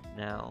right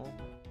now.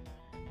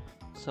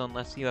 So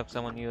unless you have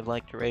someone you would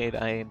like to raid,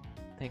 I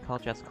think I'll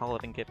just call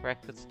it and get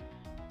breakfast.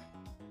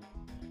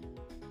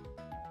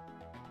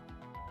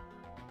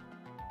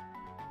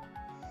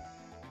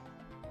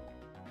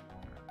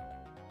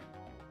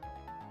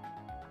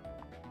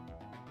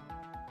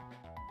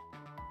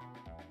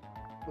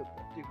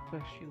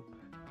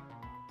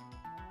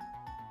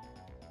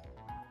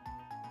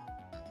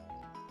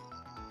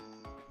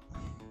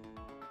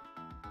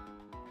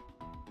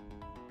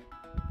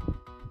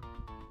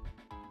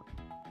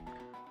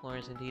 Floor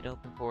is indeed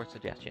open for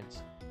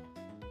suggestions.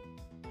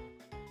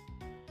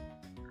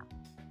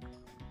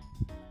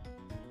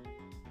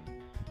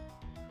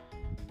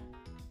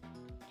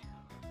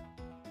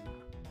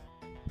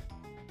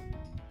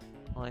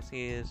 All I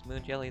see is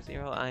Moon Jelly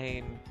 0.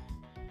 I'm...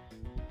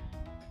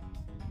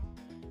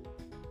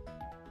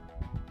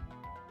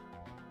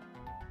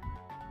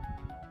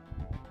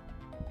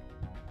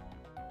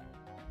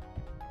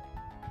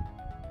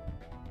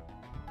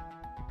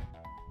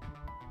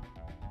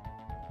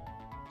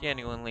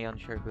 genuinely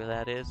unsure who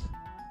that is.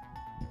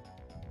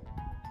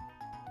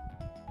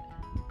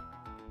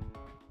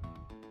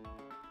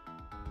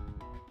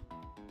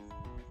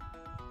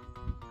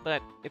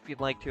 But if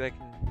you'd like to, I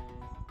can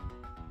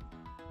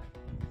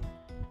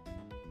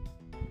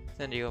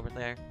send you over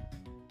there.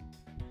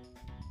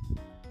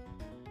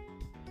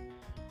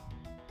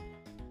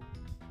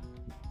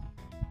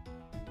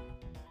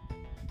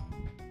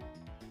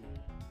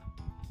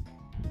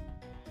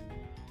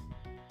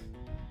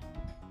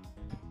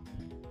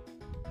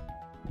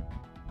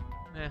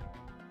 Eh.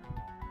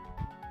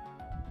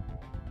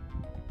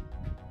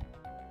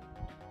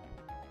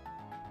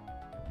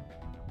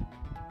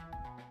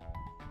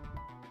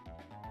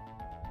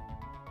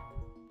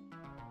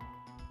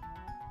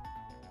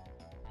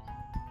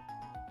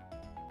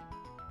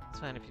 It's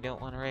fine if you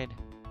don't want to raid.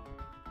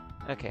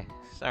 Okay,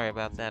 sorry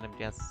about that,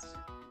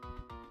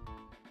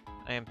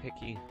 I am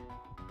picky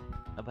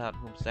about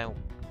whom I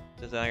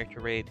desire to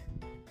raid.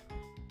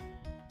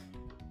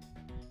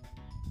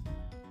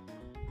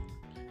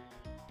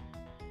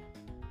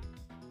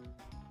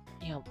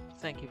 Yeah,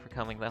 thank you for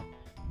coming though.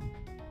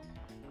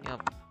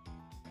 Yep.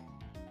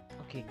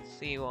 Okay,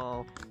 see you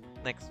all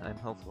next time,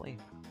 hopefully.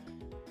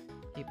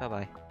 Okay,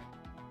 bye-bye.